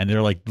 And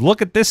they're like,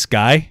 look at this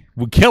guy.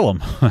 We kill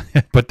him.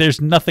 But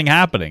there's nothing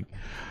happening.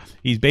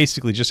 He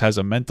basically just has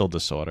a mental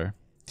disorder.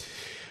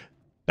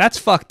 That's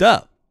fucked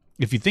up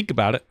if you think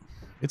about it.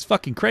 It's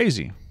fucking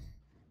crazy.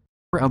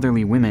 4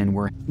 elderly women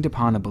were hanged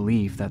upon the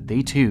belief that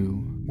they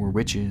too were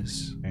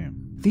witches.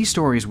 Damn. These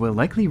stories will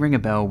likely ring a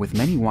bell with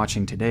many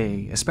watching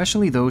today,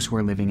 especially those who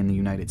are living in the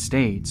United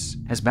States,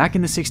 as back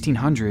in the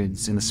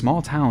 1600s, in the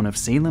small town of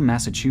Salem,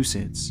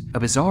 Massachusetts, a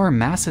bizarre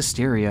mass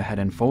hysteria had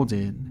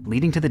unfolded,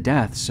 leading to the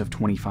deaths of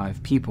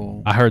 25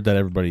 people. I heard that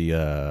everybody,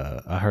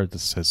 I heard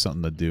this has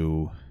something to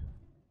do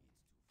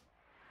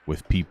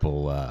with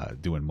people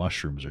doing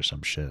mushrooms or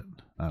some shit.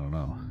 I don't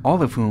know.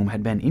 All of whom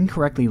had been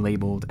incorrectly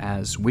labeled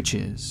as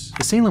witches.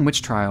 The Salem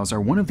witch trials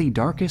are one of the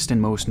darkest and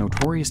most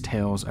notorious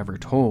tales ever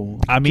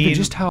told. I mean,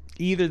 just how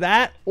either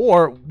that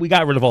or we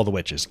got rid of all the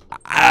witches.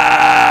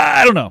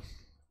 I don't know.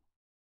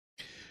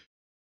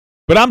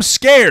 But I'm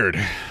scared.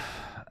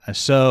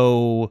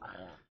 So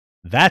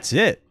that's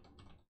it.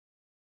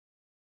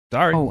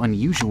 Sorry. How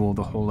unusual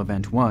the whole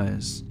event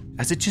was,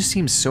 as it just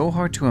seems so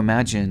hard to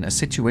imagine a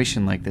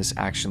situation like this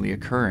actually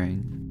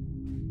occurring.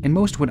 And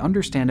most would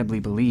understandably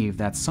believe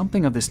that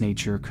something of this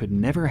nature could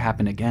never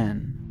happen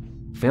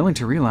again, failing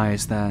to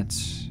realize that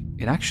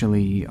it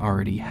actually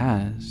already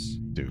has.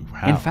 Dude,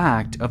 how? In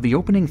fact, of the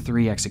opening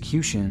 3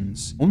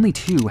 executions, only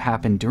 2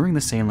 happened during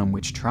the Salem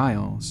witch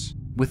trials,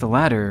 with the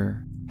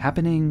latter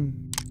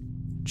happening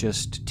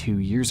just 2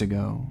 years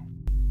ago.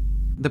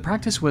 The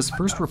practice was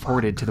first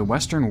reported to the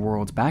Western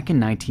world back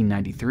in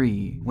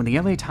 1993, when the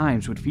LA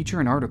Times would feature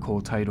an article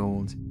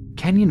titled,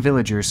 Kenyan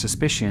Villagers'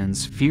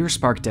 Suspicions Fear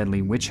Spark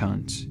Deadly Witch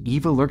Hunt.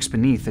 Evil lurks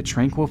beneath the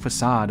tranquil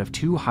facade of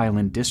 2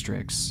 Highland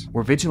districts,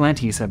 where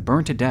vigilantes have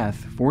burned to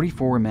death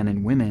 44 men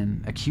and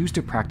women accused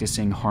of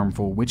practicing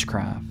harmful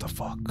witchcraft. The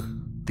fuck?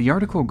 The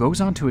article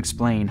goes on to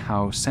explain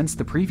how, since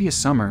the previous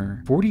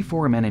summer,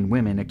 44 men and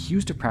women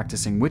accused of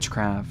practicing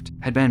witchcraft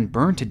had been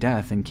burned to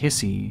death in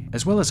Kissy,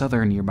 as well as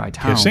other nearby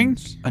towns. Kissing?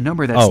 A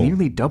number that's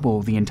nearly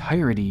double the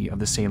entirety of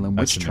the Salem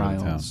witch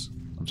trials.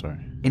 I'm sorry.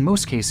 In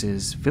most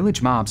cases,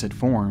 village mobs had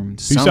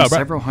formed, some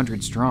several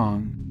hundred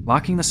strong,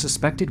 locking the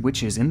suspected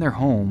witches in their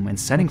home and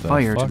setting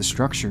fire to the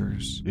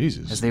structures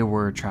as they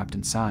were trapped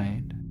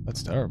inside.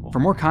 That's terrible. For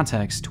more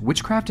context,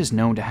 witchcraft is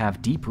known to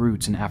have deep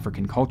roots in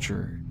African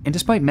culture, and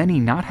despite many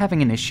not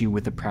having an issue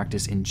with the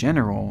practice in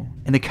general,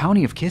 in the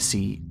county of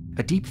Kissy,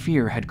 a deep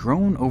fear had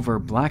grown over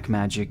black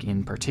magic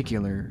in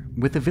particular,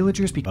 with the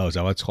villagers Oh, is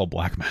that what it's called,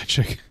 black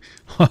magic?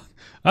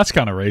 That's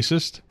kind of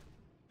racist.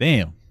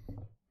 Damn.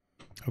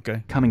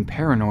 becoming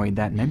paranoid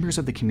that members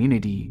of the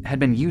community had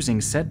been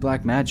using said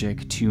black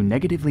magic to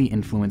negatively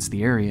influence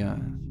the area.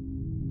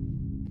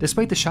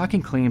 Despite the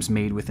shocking claims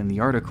made within the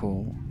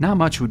article, not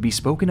much would be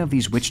spoken of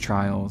these witch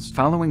trials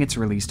following its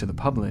release to the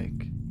public,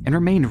 and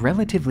remained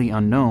relatively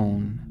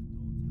unknown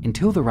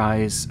until the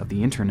rise of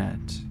the internet.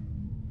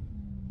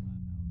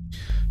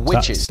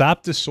 Witches.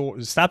 Stop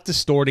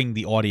distorting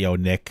the audio,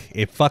 Nick.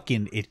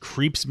 It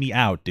creeps me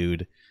out,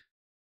 dude.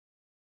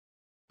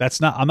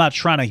 I'm not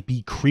trying to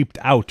be creeped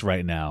out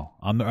right now.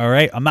 All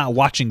right? I'm not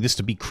watching this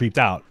to be creeped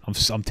out.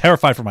 I'm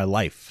terrified for my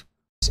life.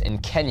 In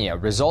Kenya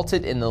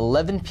resulted in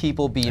 11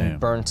 people being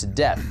burned to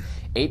death.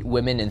 8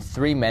 women and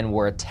 3 men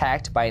were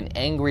attacked by an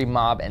angry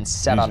mob and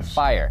set on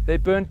fire. They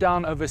burnt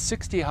down over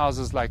 60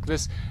 houses like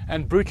this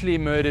and brutally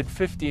murdered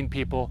 15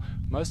 people.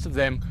 Most of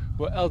them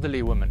were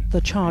elderly women. The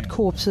charred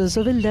corpses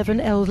of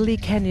 11 elderly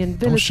Kenyan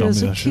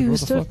villagers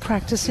accused of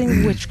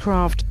practicing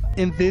witchcraft.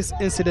 In this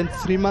incident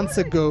 3 months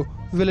ago,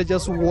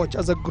 villagers watched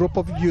as a group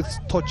of youths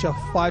torture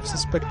 5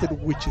 suspected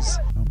witches.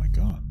 Oh my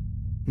God.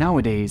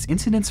 Nowadays,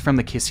 incidents from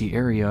the Kisii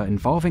area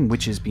involving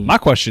witches being... My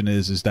question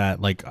is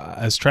that, like,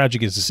 as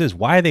tragic as this is,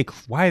 why are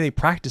they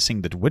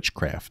practicing the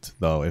witchcraft,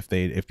 though, if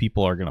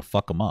people are going to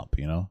fuck them up,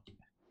 you know? I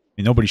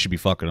mean, nobody should be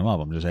fucking them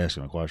up. I'm just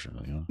asking a question,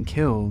 you know?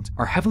 Killed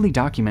are heavily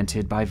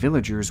documented by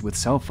villagers with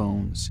cell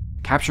phones,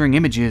 capturing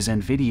images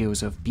and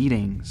videos of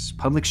beatings,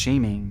 public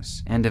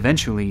shamings, and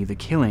eventually the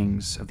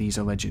killings of these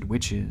alleged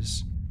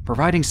witches,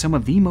 providing some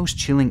of the most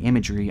chilling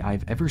imagery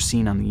I've ever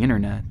seen on the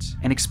internet,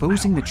 and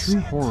exposing the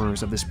true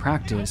horrors of this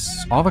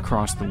practice all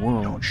across the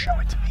world. Don't show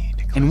it to me,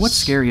 Nicholas. And what's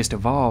scariest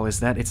of all is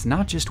that it's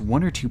not just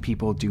 1 or 2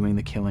 people doing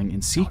the killing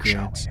in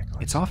secret,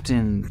 it's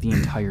often the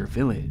entire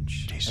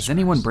village, as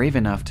anyone brave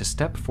enough to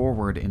step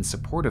forward in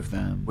support of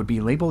them would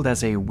be labeled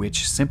as a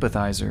witch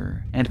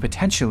sympathizer, and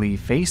potentially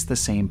face the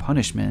same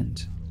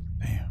punishment.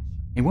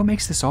 And what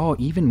makes this all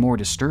even more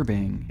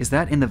disturbing is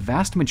that in the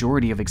vast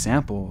majority of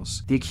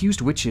examples, the accused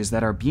witches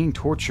that are being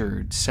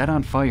tortured, set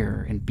on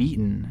fire, and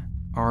beaten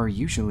are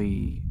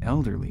usually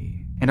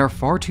elderly, and are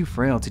far too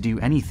frail to do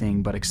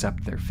anything but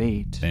accept their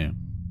fate. Damn.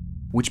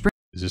 Which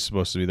is this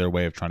supposed to be their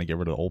way of trying to get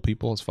rid of old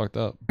people? It's fucked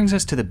up. Brings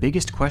us to the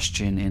biggest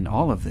question in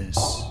all of this.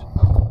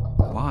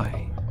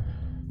 Why?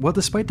 Well,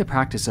 despite the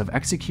practice of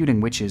executing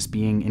witches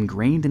being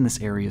ingrained in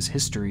this area's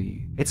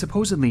history, it's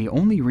supposedly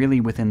only really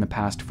within the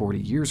past 40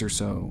 years or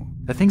so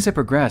that things have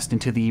progressed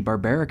into the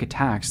barbaric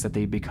attacks that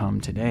they've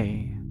become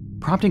today,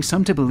 prompting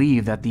some to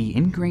believe that the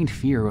ingrained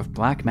fear of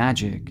black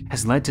magic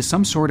has led to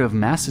some sort of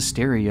mass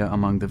hysteria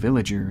among the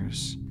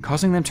villagers,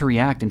 causing them to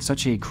react in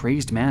such a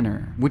crazed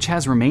manner, which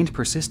has remained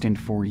persistent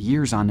for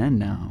years on end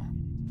now.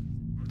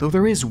 Though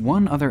there is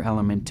one other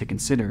element to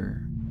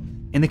consider.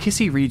 In the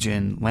Kisii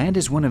region, land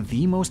is one of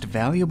the most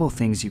valuable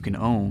things you can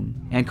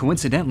own, and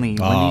coincidentally,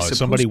 when these is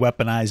somebody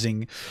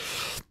weaponizing?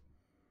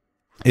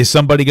 Is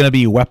somebody going to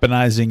be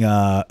weaponizing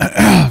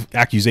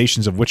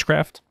accusations of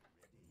witchcraft?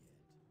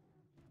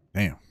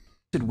 Damn.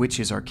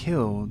 Witches are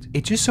killed,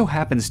 it just so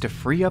happens to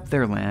free up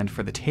their land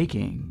for the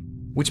taking,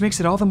 which makes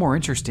it all the more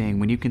interesting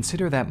when you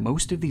consider that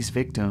most of these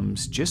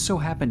victims just so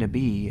happen to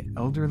be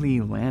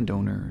elderly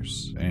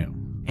landowners.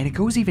 Damn. And it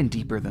goes even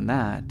deeper than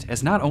that,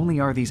 as not only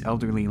are these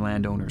elderly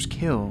landowners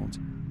killed,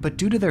 but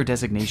due to their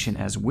designation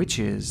as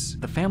witches,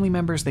 the family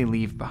members they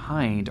leave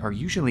behind are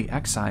usually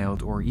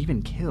exiled or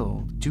even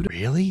killed due to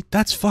Really?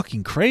 That's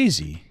fucking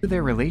crazy.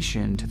 their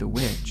relation to the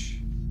witch,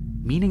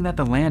 meaning that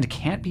the land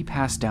can't be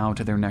passed down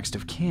to their next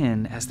of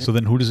kin as So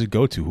then who does it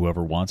go to?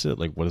 Whoever wants it?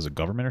 Like, what is it,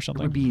 government or something?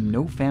 There would be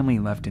no family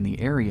left in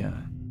the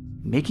area,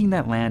 making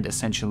that land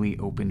essentially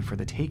open for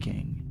the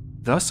taking,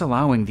 thus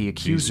allowing the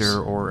accuser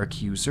or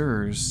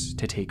accusers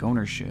to take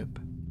ownership.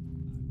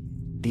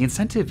 The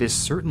incentive is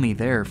certainly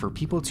there for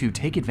people to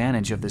take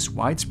advantage of this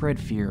widespread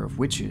fear of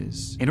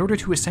witches in order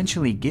to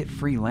essentially get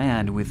free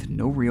land with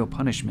no real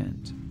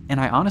punishment. And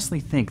I honestly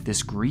think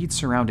this greed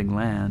surrounding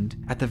land,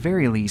 at the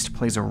very least,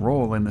 plays a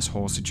role in this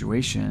whole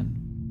situation.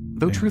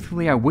 Though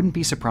truthfully, I wouldn't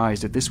be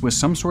surprised if this was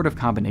some sort of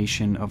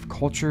combination of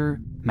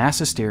culture, mass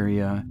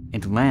hysteria,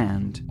 and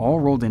land all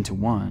rolled into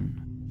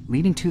one,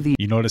 leading to the...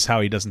 You notice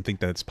how he doesn't think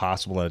that it's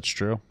possible that it's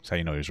true? That's how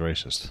you know he's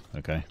racist,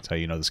 okay? That's how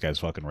you know this guy's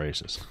fucking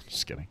racist.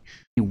 Just kidding.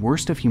 The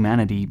worst of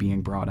humanity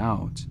being brought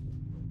out.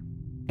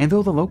 And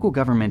though the local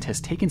government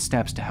has taken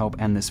steps to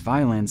help end this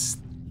violence,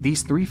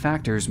 these 3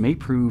 factors may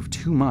prove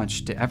too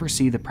much to ever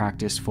see the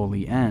practice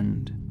fully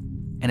end.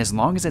 And as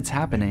long as it's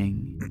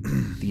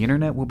happening, the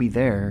internet will be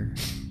there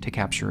to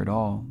capture it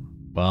all.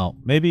 Well,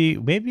 maybe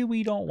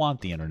we don't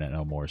want the internet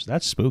no more. So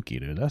that's spooky,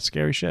 dude. That's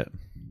scary shit.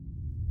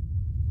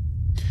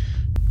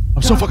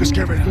 I'm so fucking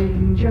scared right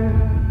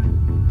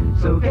now.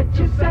 So get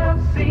yourself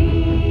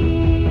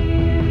seen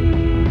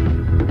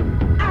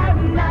at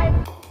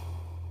night.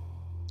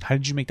 How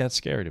did you make that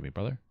scary to me,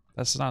 brother?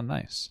 That's not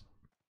nice.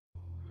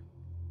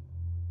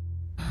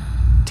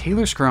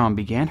 Taylor Scrum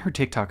began her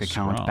TikTok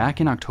account back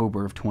in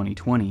October of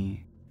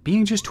 2020,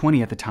 Being just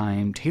 20 at the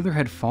time, Taylor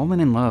had fallen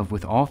in love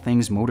with all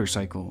things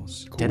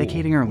motorcycles,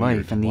 dedicating her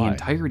life and the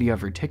entirety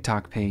of her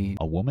TikTok page.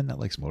 A woman that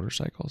likes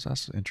motorcycles?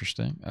 That's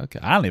interesting. Okay,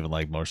 I don't even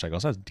like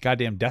motorcycles. That's a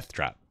goddamn death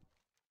trap.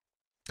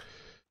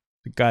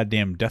 The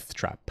goddamn death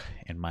trap,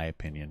 in my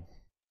opinion.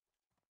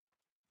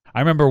 I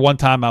remember one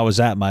time I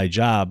was at my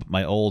job,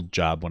 my old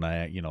job, when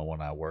I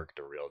worked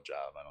a real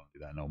job. I don't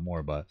do that no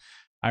more, but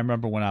I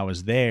remember when I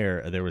was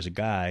there was a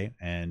guy,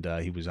 and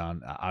he was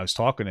on. I was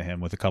talking to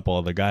him with a couple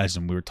other guys,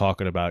 and we were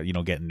talking about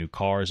getting new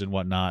cars and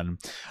whatnot. And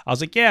I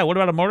was like, "Yeah, what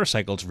about a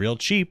motorcycle? It's real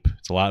cheap.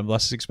 It's a lot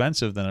less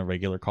expensive than a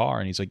regular car."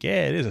 And he's like,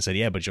 "Yeah, it is." I said,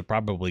 "Yeah, but you're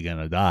probably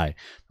gonna die.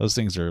 Those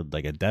things are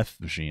like a death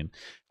machine."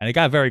 And it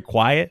got very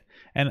quiet.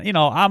 And I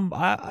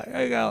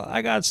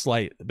got a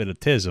slight bit of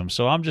tism,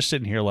 so I'm just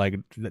sitting here like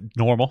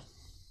normal.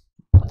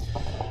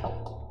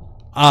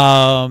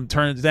 Then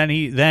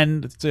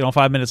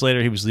 5 minutes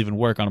later he was leaving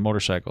work on a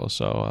motorcycle,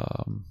 so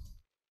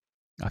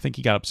I think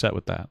he got upset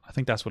with that. I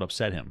think that's what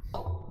upset him,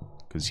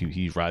 because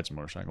he rides a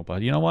motorcycle.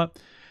 But you know what?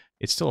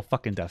 It's still a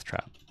fucking death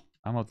trap.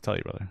 I don't know what to tell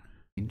you, brother.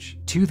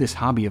 To this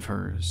hobby of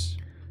hers.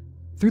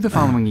 Through the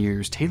following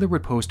years, Taylor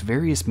would post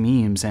various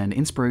memes and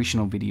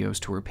inspirational videos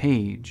to her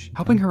page,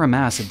 helping her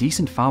amass a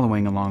decent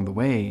following along the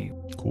way,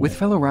 with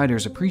fellow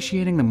riders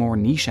appreciating the more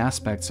niche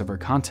aspects of her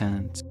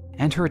content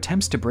and her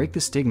attempts to break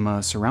the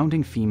stigma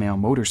surrounding female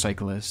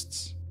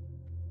motorcyclists.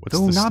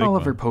 Though not all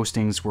of her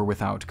postings were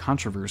without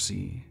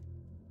controversy.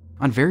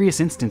 On various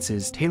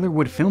instances, Taylor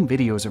would film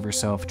videos of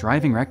herself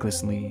driving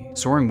recklessly,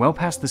 soaring well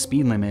past the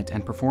speed limit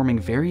and performing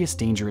various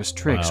dangerous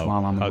tricks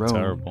while on the road.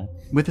 Terrible.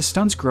 With the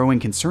stunts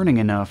growing concerning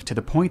enough to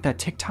the point that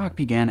TikTok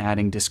began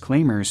adding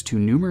disclaimers to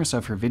numerous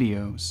of her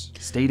videos,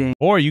 stating,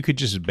 or you could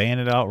just ban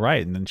it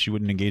outright and then she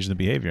wouldn't engage in the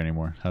behavior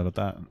anymore. How about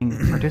that?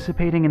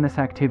 Participating in this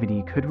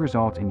activity could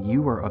result in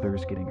you or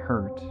others getting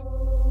hurt.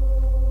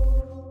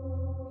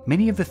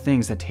 Many of the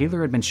things that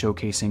Taylor had been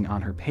showcasing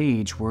on her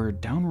page were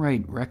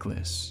downright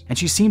reckless, and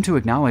she seemed to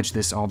acknowledge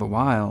this all the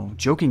while,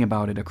 joking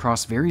about it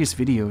across various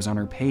videos on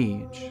her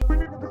page. We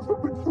need to do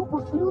something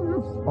super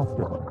serious.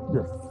 Oscar,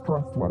 your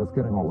stress sweat is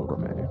getting all over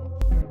me.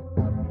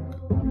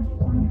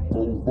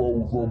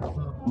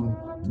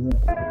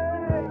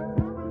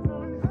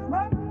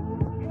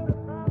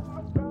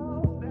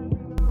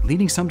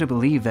 Leading some to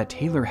believe that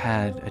Taylor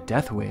had a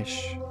death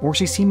wish, or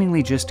she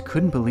seemingly just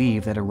couldn't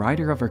believe that a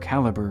rider of her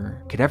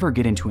caliber could ever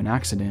get into an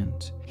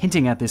accident,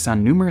 hinting at this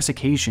on numerous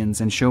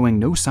occasions and showing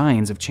no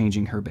signs of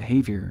changing her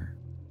behavior.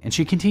 And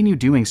she continued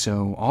doing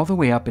so all the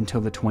way up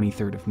until the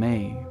 23rd of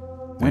May,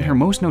 when her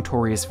most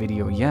notorious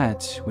video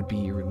yet would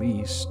be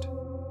released.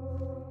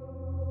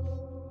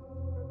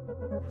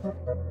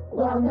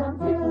 Welcome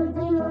to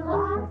the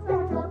Lost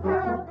and the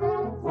Perfect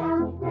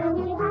Town, where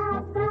we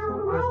have some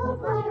rules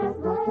for this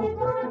little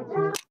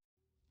town.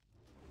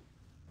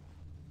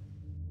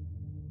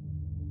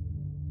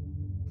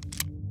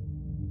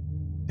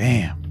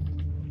 Damn.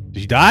 Did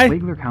he die?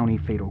 Flagler County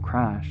fatal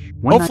crash.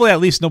 Hopefully at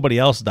least nobody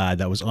else died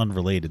that was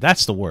unrelated.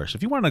 That's the worst.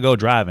 If you want to go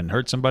drive and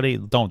hurt somebody,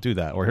 don't do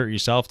that. Or hurt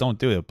yourself, don't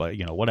do it. But,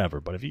 whatever.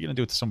 But if you're going to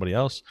do it to somebody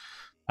else,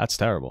 that's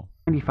terrible.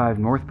 95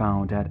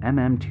 northbound at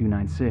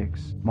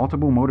MM296.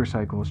 Multiple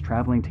motorcycles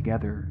traveling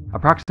together.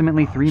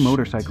 Approximately 3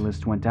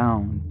 motorcyclists went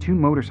down. 2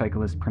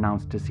 motorcyclists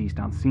pronounced deceased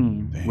on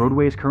scene. Damn.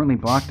 Roadway is currently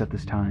blocked at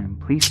this time.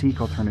 Please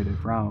seek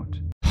alternative route.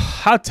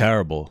 How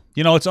terrible.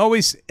 It's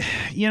always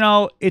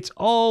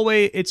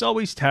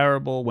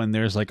terrible when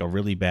there's like a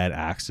really bad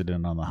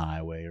accident on the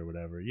highway or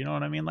whatever. You know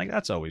what I mean? Like,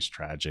 that's always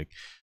tragic.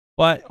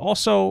 But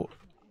also,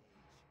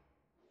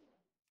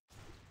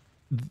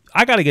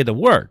 I got to get to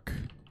work,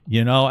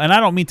 and I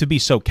don't mean to be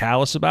so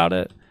callous about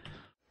it,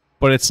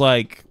 but it's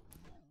like,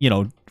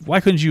 why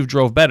couldn't you have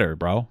drove better,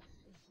 bro?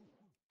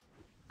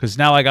 Because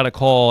now I got to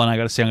call and I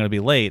got to say I'm going to be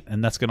late,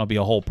 and that's going to be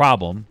a whole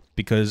problem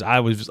because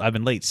I've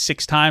been late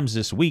 6 times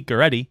this week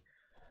already.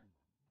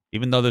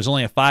 Even though there's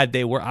only a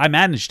 5-day work, I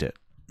managed it.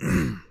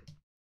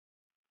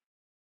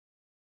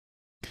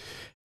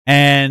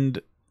 And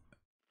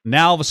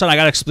now all of a sudden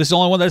this is the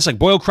only one that's like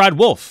Boyle cried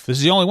wolf. This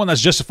is the only one that's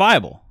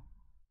justifiable.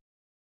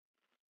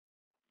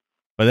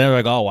 But they're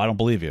like, oh, I don't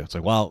believe you. It's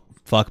like, well,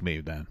 fuck me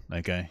then.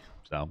 Okay,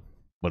 so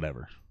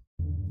whatever.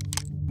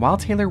 While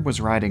Taylor was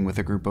riding with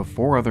a group of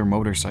 4 other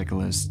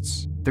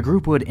motorcyclists, the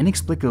group would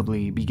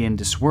inexplicably begin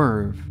to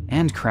swerve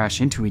and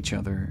crash into each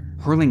other,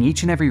 hurling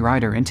each and every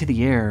rider into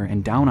the air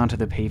and down onto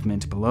the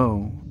pavement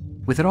below,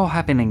 with it all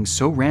happening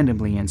so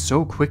randomly and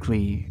so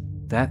quickly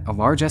that a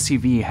large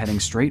SUV heading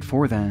straight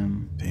for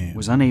them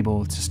was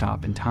unable to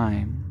stop in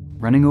time,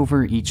 running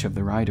over each of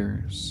the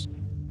riders.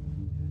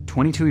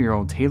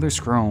 22-year-old Taylor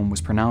Scrome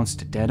was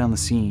pronounced dead on the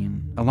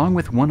scene, along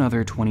with one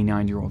other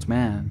 29-year-old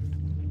man,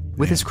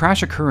 with his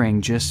crash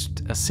occurring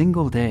just a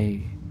single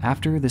day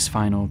after this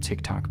final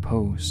TikTok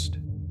post.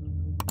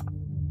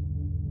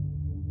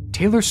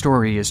 Taylor's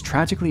story is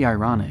tragically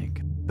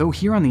ironic, though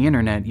here on the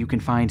internet you can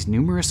find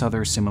numerous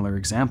other similar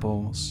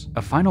examples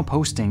of final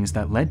postings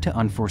that led to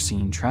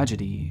unforeseen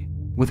tragedy,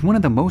 with one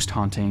of the most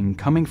haunting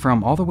coming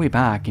from all the way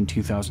back in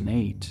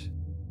 2008.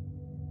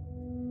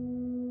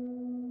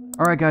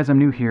 Alright guys, I'm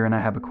new here and I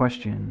have a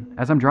question.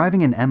 As I'm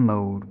driving in M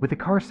mode, with the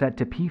car set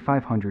to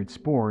P500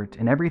 Sport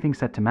and everything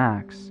set to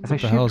max, as I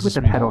shift with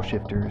the pedal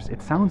shifters,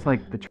 it sounds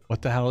like the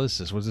what the hell is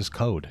this? What's this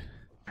code?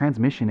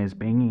 Transmission is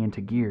banging into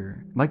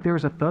gear. Like there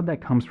is a thud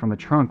that comes from the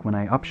trunk when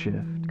I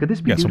upshift. Could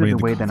this be due to the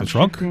way that I'm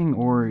shifting,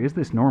 or is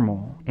this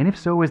normal? And if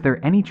so, is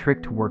there any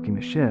trick to working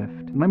the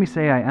shift? Let me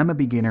say I am a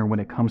beginner when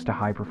it comes to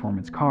high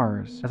performance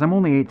cars, as I'm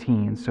only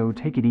 18, so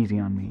take it easy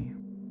on me.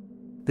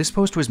 This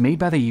post was made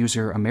by the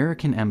user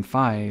American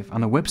M5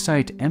 on the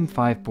website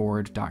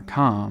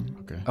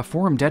m5board.com, a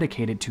forum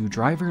dedicated to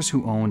drivers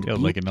who owned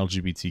like an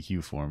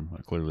LGBTQ forum,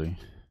 clearly.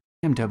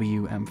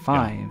 BMW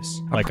M5s.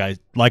 Yeah.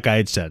 Like I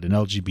had said, an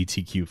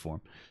LGBTQ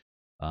forum.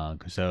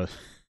 So,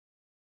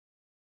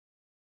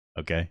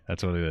 okay,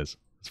 that's what it is.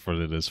 That's what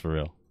it is for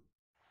real.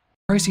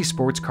 Pricey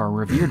sports car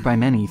revered by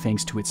many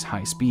thanks to its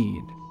high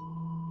speed.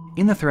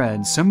 In the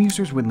thread, some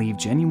users would leave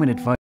genuine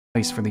advice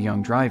for the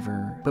young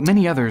driver, but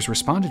many others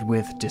responded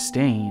with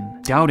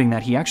disdain, doubting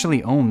that he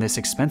actually owned this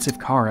expensive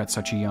car at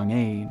such a young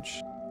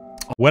age.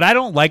 What I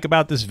don't like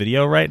about this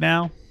video right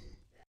now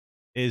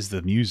is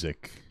the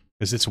music,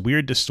 because it's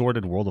weird,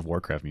 distorted World of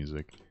Warcraft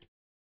music.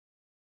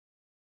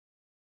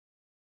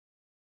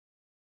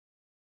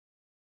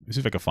 Let me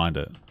see if I can find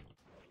it.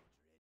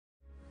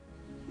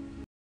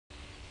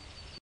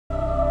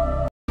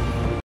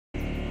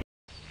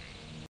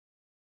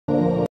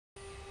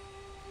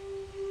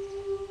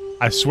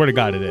 I swear to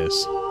God it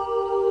is.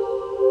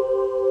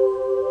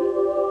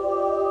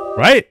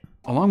 Right?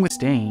 Along with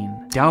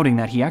disdain, doubting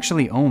that he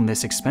actually owned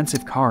this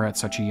expensive car at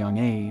such a young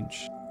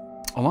age.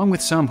 Along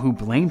with some who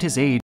blamed his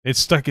age.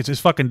 It's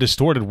just fucking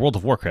distorted World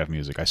of Warcraft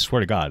music, I swear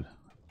to God.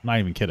 I'm not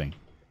even kidding.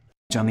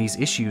 On these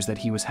issues that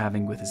he was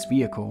having with his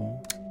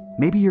vehicle.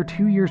 Maybe your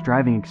 2 years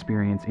driving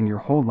experience in your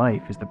whole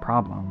life is the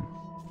problem.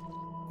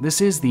 This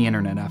is the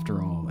internet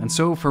after all, and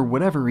so for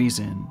whatever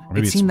reason,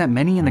 it seemed that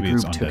many in the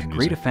group took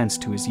great offense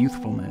to his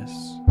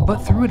youthfulness. But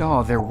through it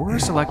all, there were a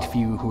select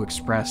few who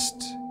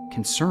expressed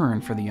concern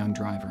for the young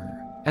driver.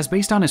 As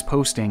based on his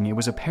posting, it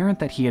was apparent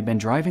that he had been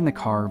driving the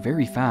car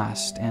very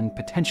fast and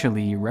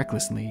potentially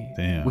recklessly.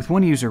 Damn. With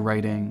one user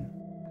writing,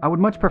 I would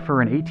much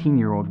prefer an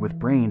 18-year-old with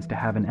brains to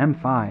have an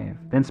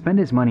M5 than spend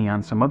his money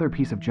on some other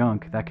piece of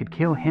junk that could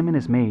kill him and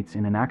his mates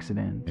in an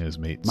accident. His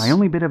mates. My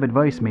only bit of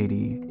advice,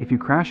 matey, if you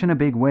crash in a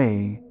big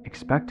way,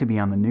 expect to be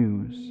on the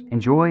news.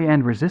 Enjoy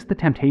and resist the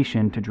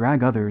temptation to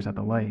drag others at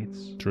the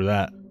lights. True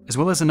that. As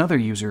well as another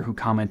user who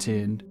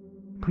commented,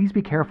 please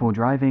be careful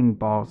driving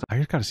balls. I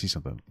just gotta see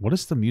something. What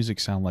does the music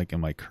sound like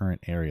in my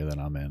current area that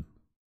I'm in?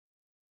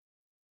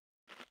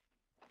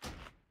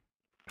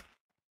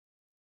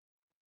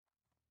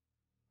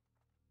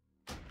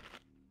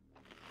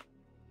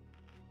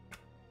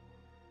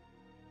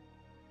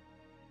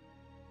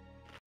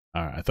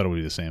 Alright, I thought it would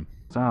be the same.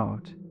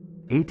 Out.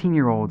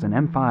 18-year-olds and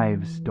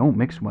M5s don't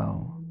mix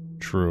well.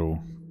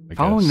 True.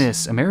 Following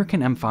this,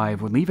 American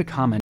M5 would leave a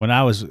comment. When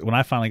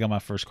I finally got my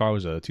first car, it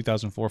was a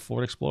 2004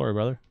 Ford Explorer,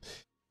 brother.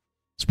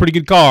 It's a pretty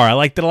good car. I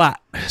liked it a lot.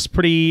 It's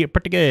pretty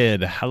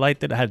good. I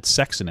liked it. I had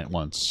sex in it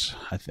once,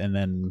 and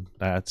then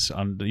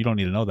you don't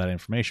need to know that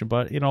information,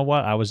 but you know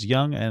what? I was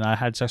young and I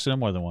had sex in it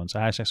more than once.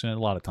 I had sex in it a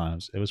lot of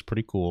times. It was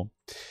pretty cool.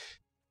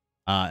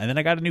 And then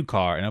I got a new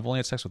car, and I've only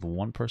had sex with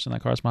one person in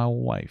that car. It's my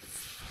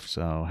wife.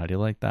 So how do you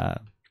like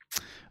that?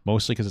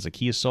 Mostly because it's a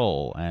Kia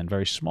Soul and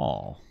very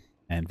small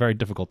and very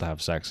difficult to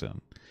have sex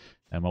in.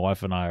 And my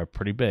wife and I are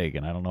pretty big,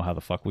 and I don't know how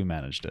the fuck we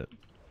managed it.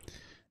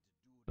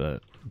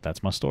 But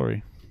that's my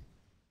story.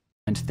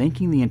 And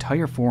thanking the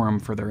entire forum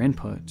for their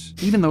input,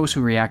 even those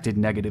who reacted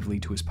negatively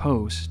to his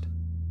post.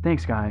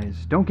 Thanks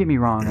guys, don't get me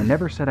wrong, I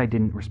never said I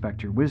didn't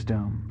respect your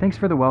wisdom. Thanks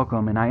for the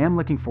welcome, and I am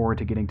looking forward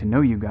to getting to know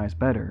you guys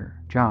better.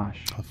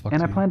 Josh.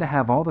 And I plan to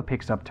have all the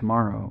pics up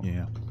tomorrow.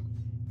 Yeah.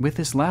 With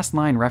this last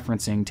line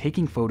referencing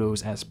taking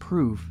photos as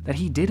proof that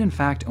he did in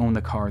fact own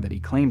the car that he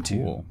claimed to.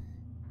 Cool.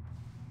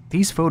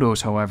 These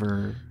photos,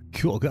 however,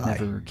 cool guy.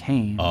 Never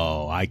came.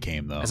 Oh, I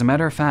came though. As a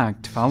matter of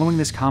fact, following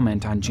this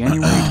comment on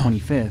January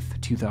 25th,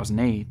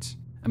 2008,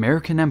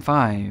 American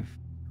M5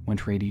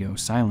 went radio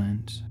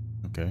silent.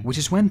 Okay. Which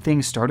is when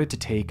things started to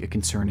take a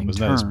concerning turn.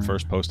 Wasn't that his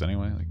first post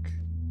anyway?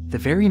 The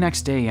very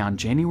next day, on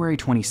January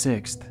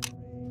 26th,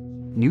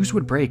 news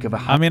would break of a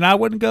I mean, I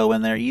wouldn't go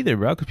in there either,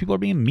 bro, because people are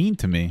being mean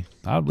to me.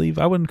 I'd leave.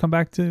 I wouldn't come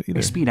back to either.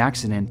 A speed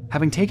accident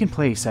having taken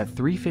place at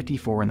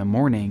 3:54 in the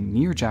morning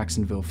near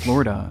Jacksonville,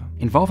 Florida,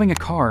 involving a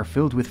car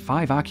filled with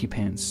 5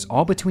 occupants,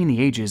 all between the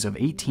ages of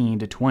 18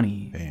 to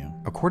 20. Damn.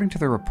 According to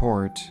the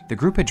report, the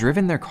group had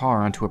driven their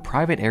car onto a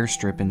private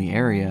airstrip in the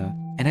area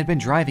and had been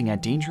driving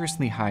at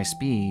dangerously high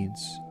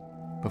speeds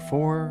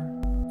before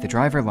the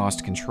driver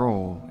lost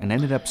control and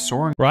ended up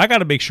soaring. Bro, I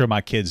gotta make sure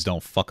my kids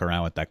don't fuck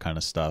around with that kind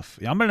of stuff.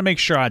 I'm gonna make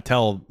sure I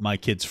tell my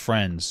kids'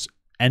 friends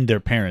and their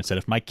parents that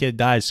if my kid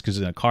dies because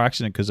in a car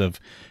accident because of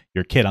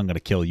your kid, I'm gonna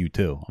kill you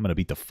too. I'm gonna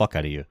beat the fuck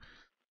out of you.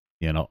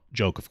 You know,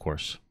 joke of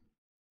course,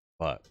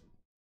 but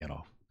you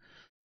know,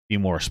 be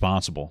more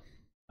responsible.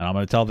 And I'm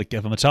gonna tell them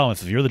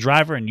if you're the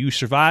driver and you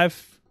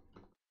survive,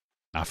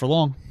 not for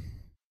long.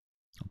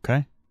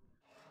 Okay,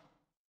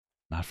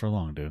 not for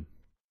long, dude.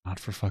 Not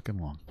for fucking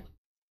long.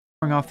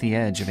 Off the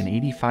edge of an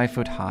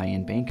 85-foot-high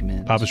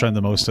embankment. Papa's trying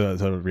the most to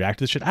react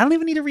to this shit. I don't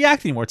even need to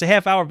react anymore. It's a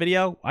half-hour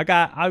video. I've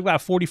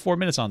got 44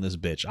 minutes on this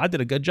bitch. I did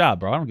a good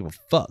job, bro. I don't give a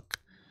fuck.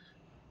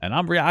 And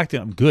I'm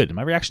reacting. I'm good.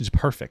 My reaction's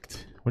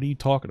perfect. What are you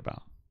talking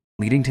about?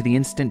 Leading to the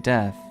instant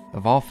death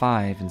of all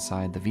 5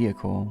 inside the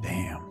vehicle.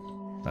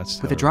 Damn.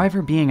 That's with the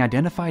driver being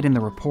identified in the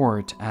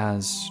report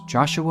as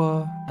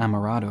Joshua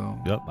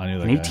Amarato. Yep, I knew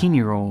that an guy.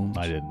 18-year-old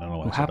I didn't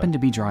know who happened to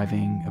be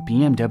driving a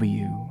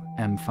BMW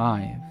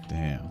M5.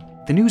 Damn.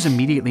 The news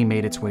immediately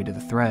made its way to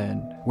the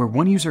thread, where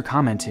one user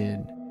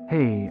commented,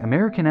 "Hey,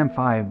 American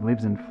M5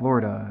 lives in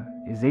Florida,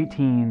 is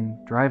 18,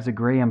 drives a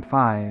gray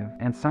M5,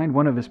 and signed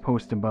one of his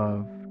posts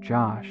above,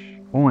 Josh.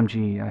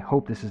 OMG, I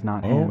hope this is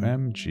not him."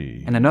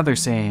 OMG. And another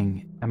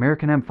saying,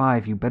 "American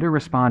M5, you better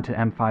respond to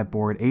M5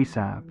 board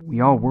ASAP. We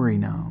all worry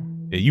now."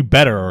 Yeah, you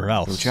better or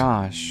else. So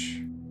Josh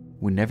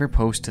would never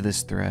post to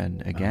this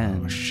thread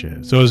again. Oh,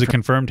 shit. So is it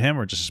confirmed him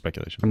or just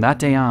speculation? From that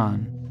day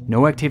on,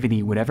 no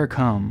activity would ever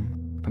come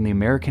from the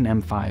American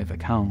M5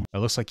 account. It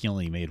looks like he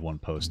only made one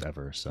post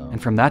ever, so. And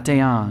from that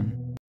day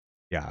on...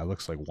 Yeah, it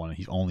looks like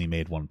he's only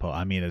made one post.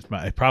 I mean,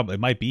 it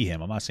might be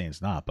him. I'm not saying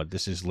it's not, but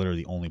this is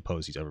literally the only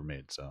post he's ever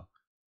made, so.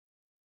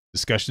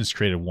 Discussions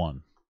created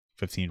 1.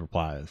 15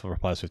 replies.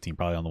 Replies 15,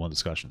 probably on the one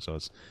discussion, so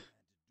it's,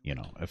 you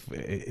know, if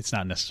it's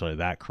not necessarily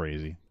that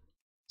crazy,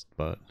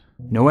 but.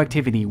 No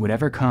activity would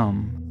ever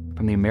come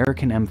from the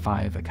American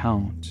M5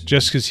 account.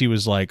 Just because he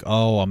was like,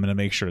 oh, I'm going to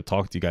make sure to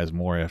talk to you guys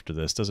more after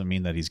this, doesn't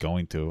mean that he's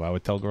going to. I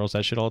would tell girls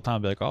that shit all the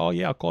time. Be like, oh,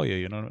 yeah, I'll call you.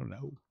 You know,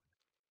 no.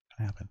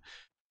 Happen.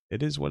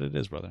 It is what it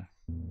is, brother.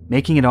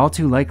 Making it all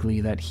too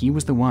likely that he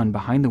was the one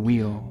behind the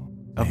wheel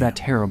of that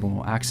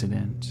terrible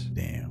accident.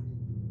 Damn.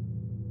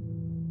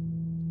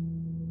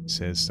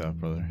 Sad stuff,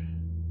 brother.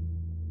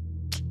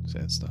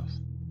 Sad stuff.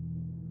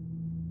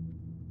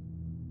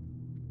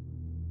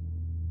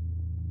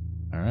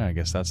 All right, I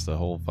guess that's the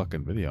whole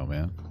fucking video,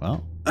 man.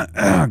 Well,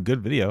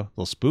 good video. A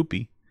little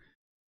spoopy. A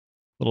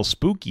little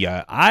spooky,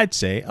 I'd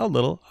say. A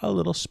little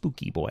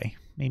spooky, boy.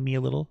 Made me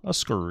a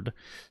scared.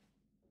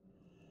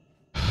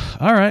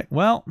 All right,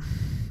 well,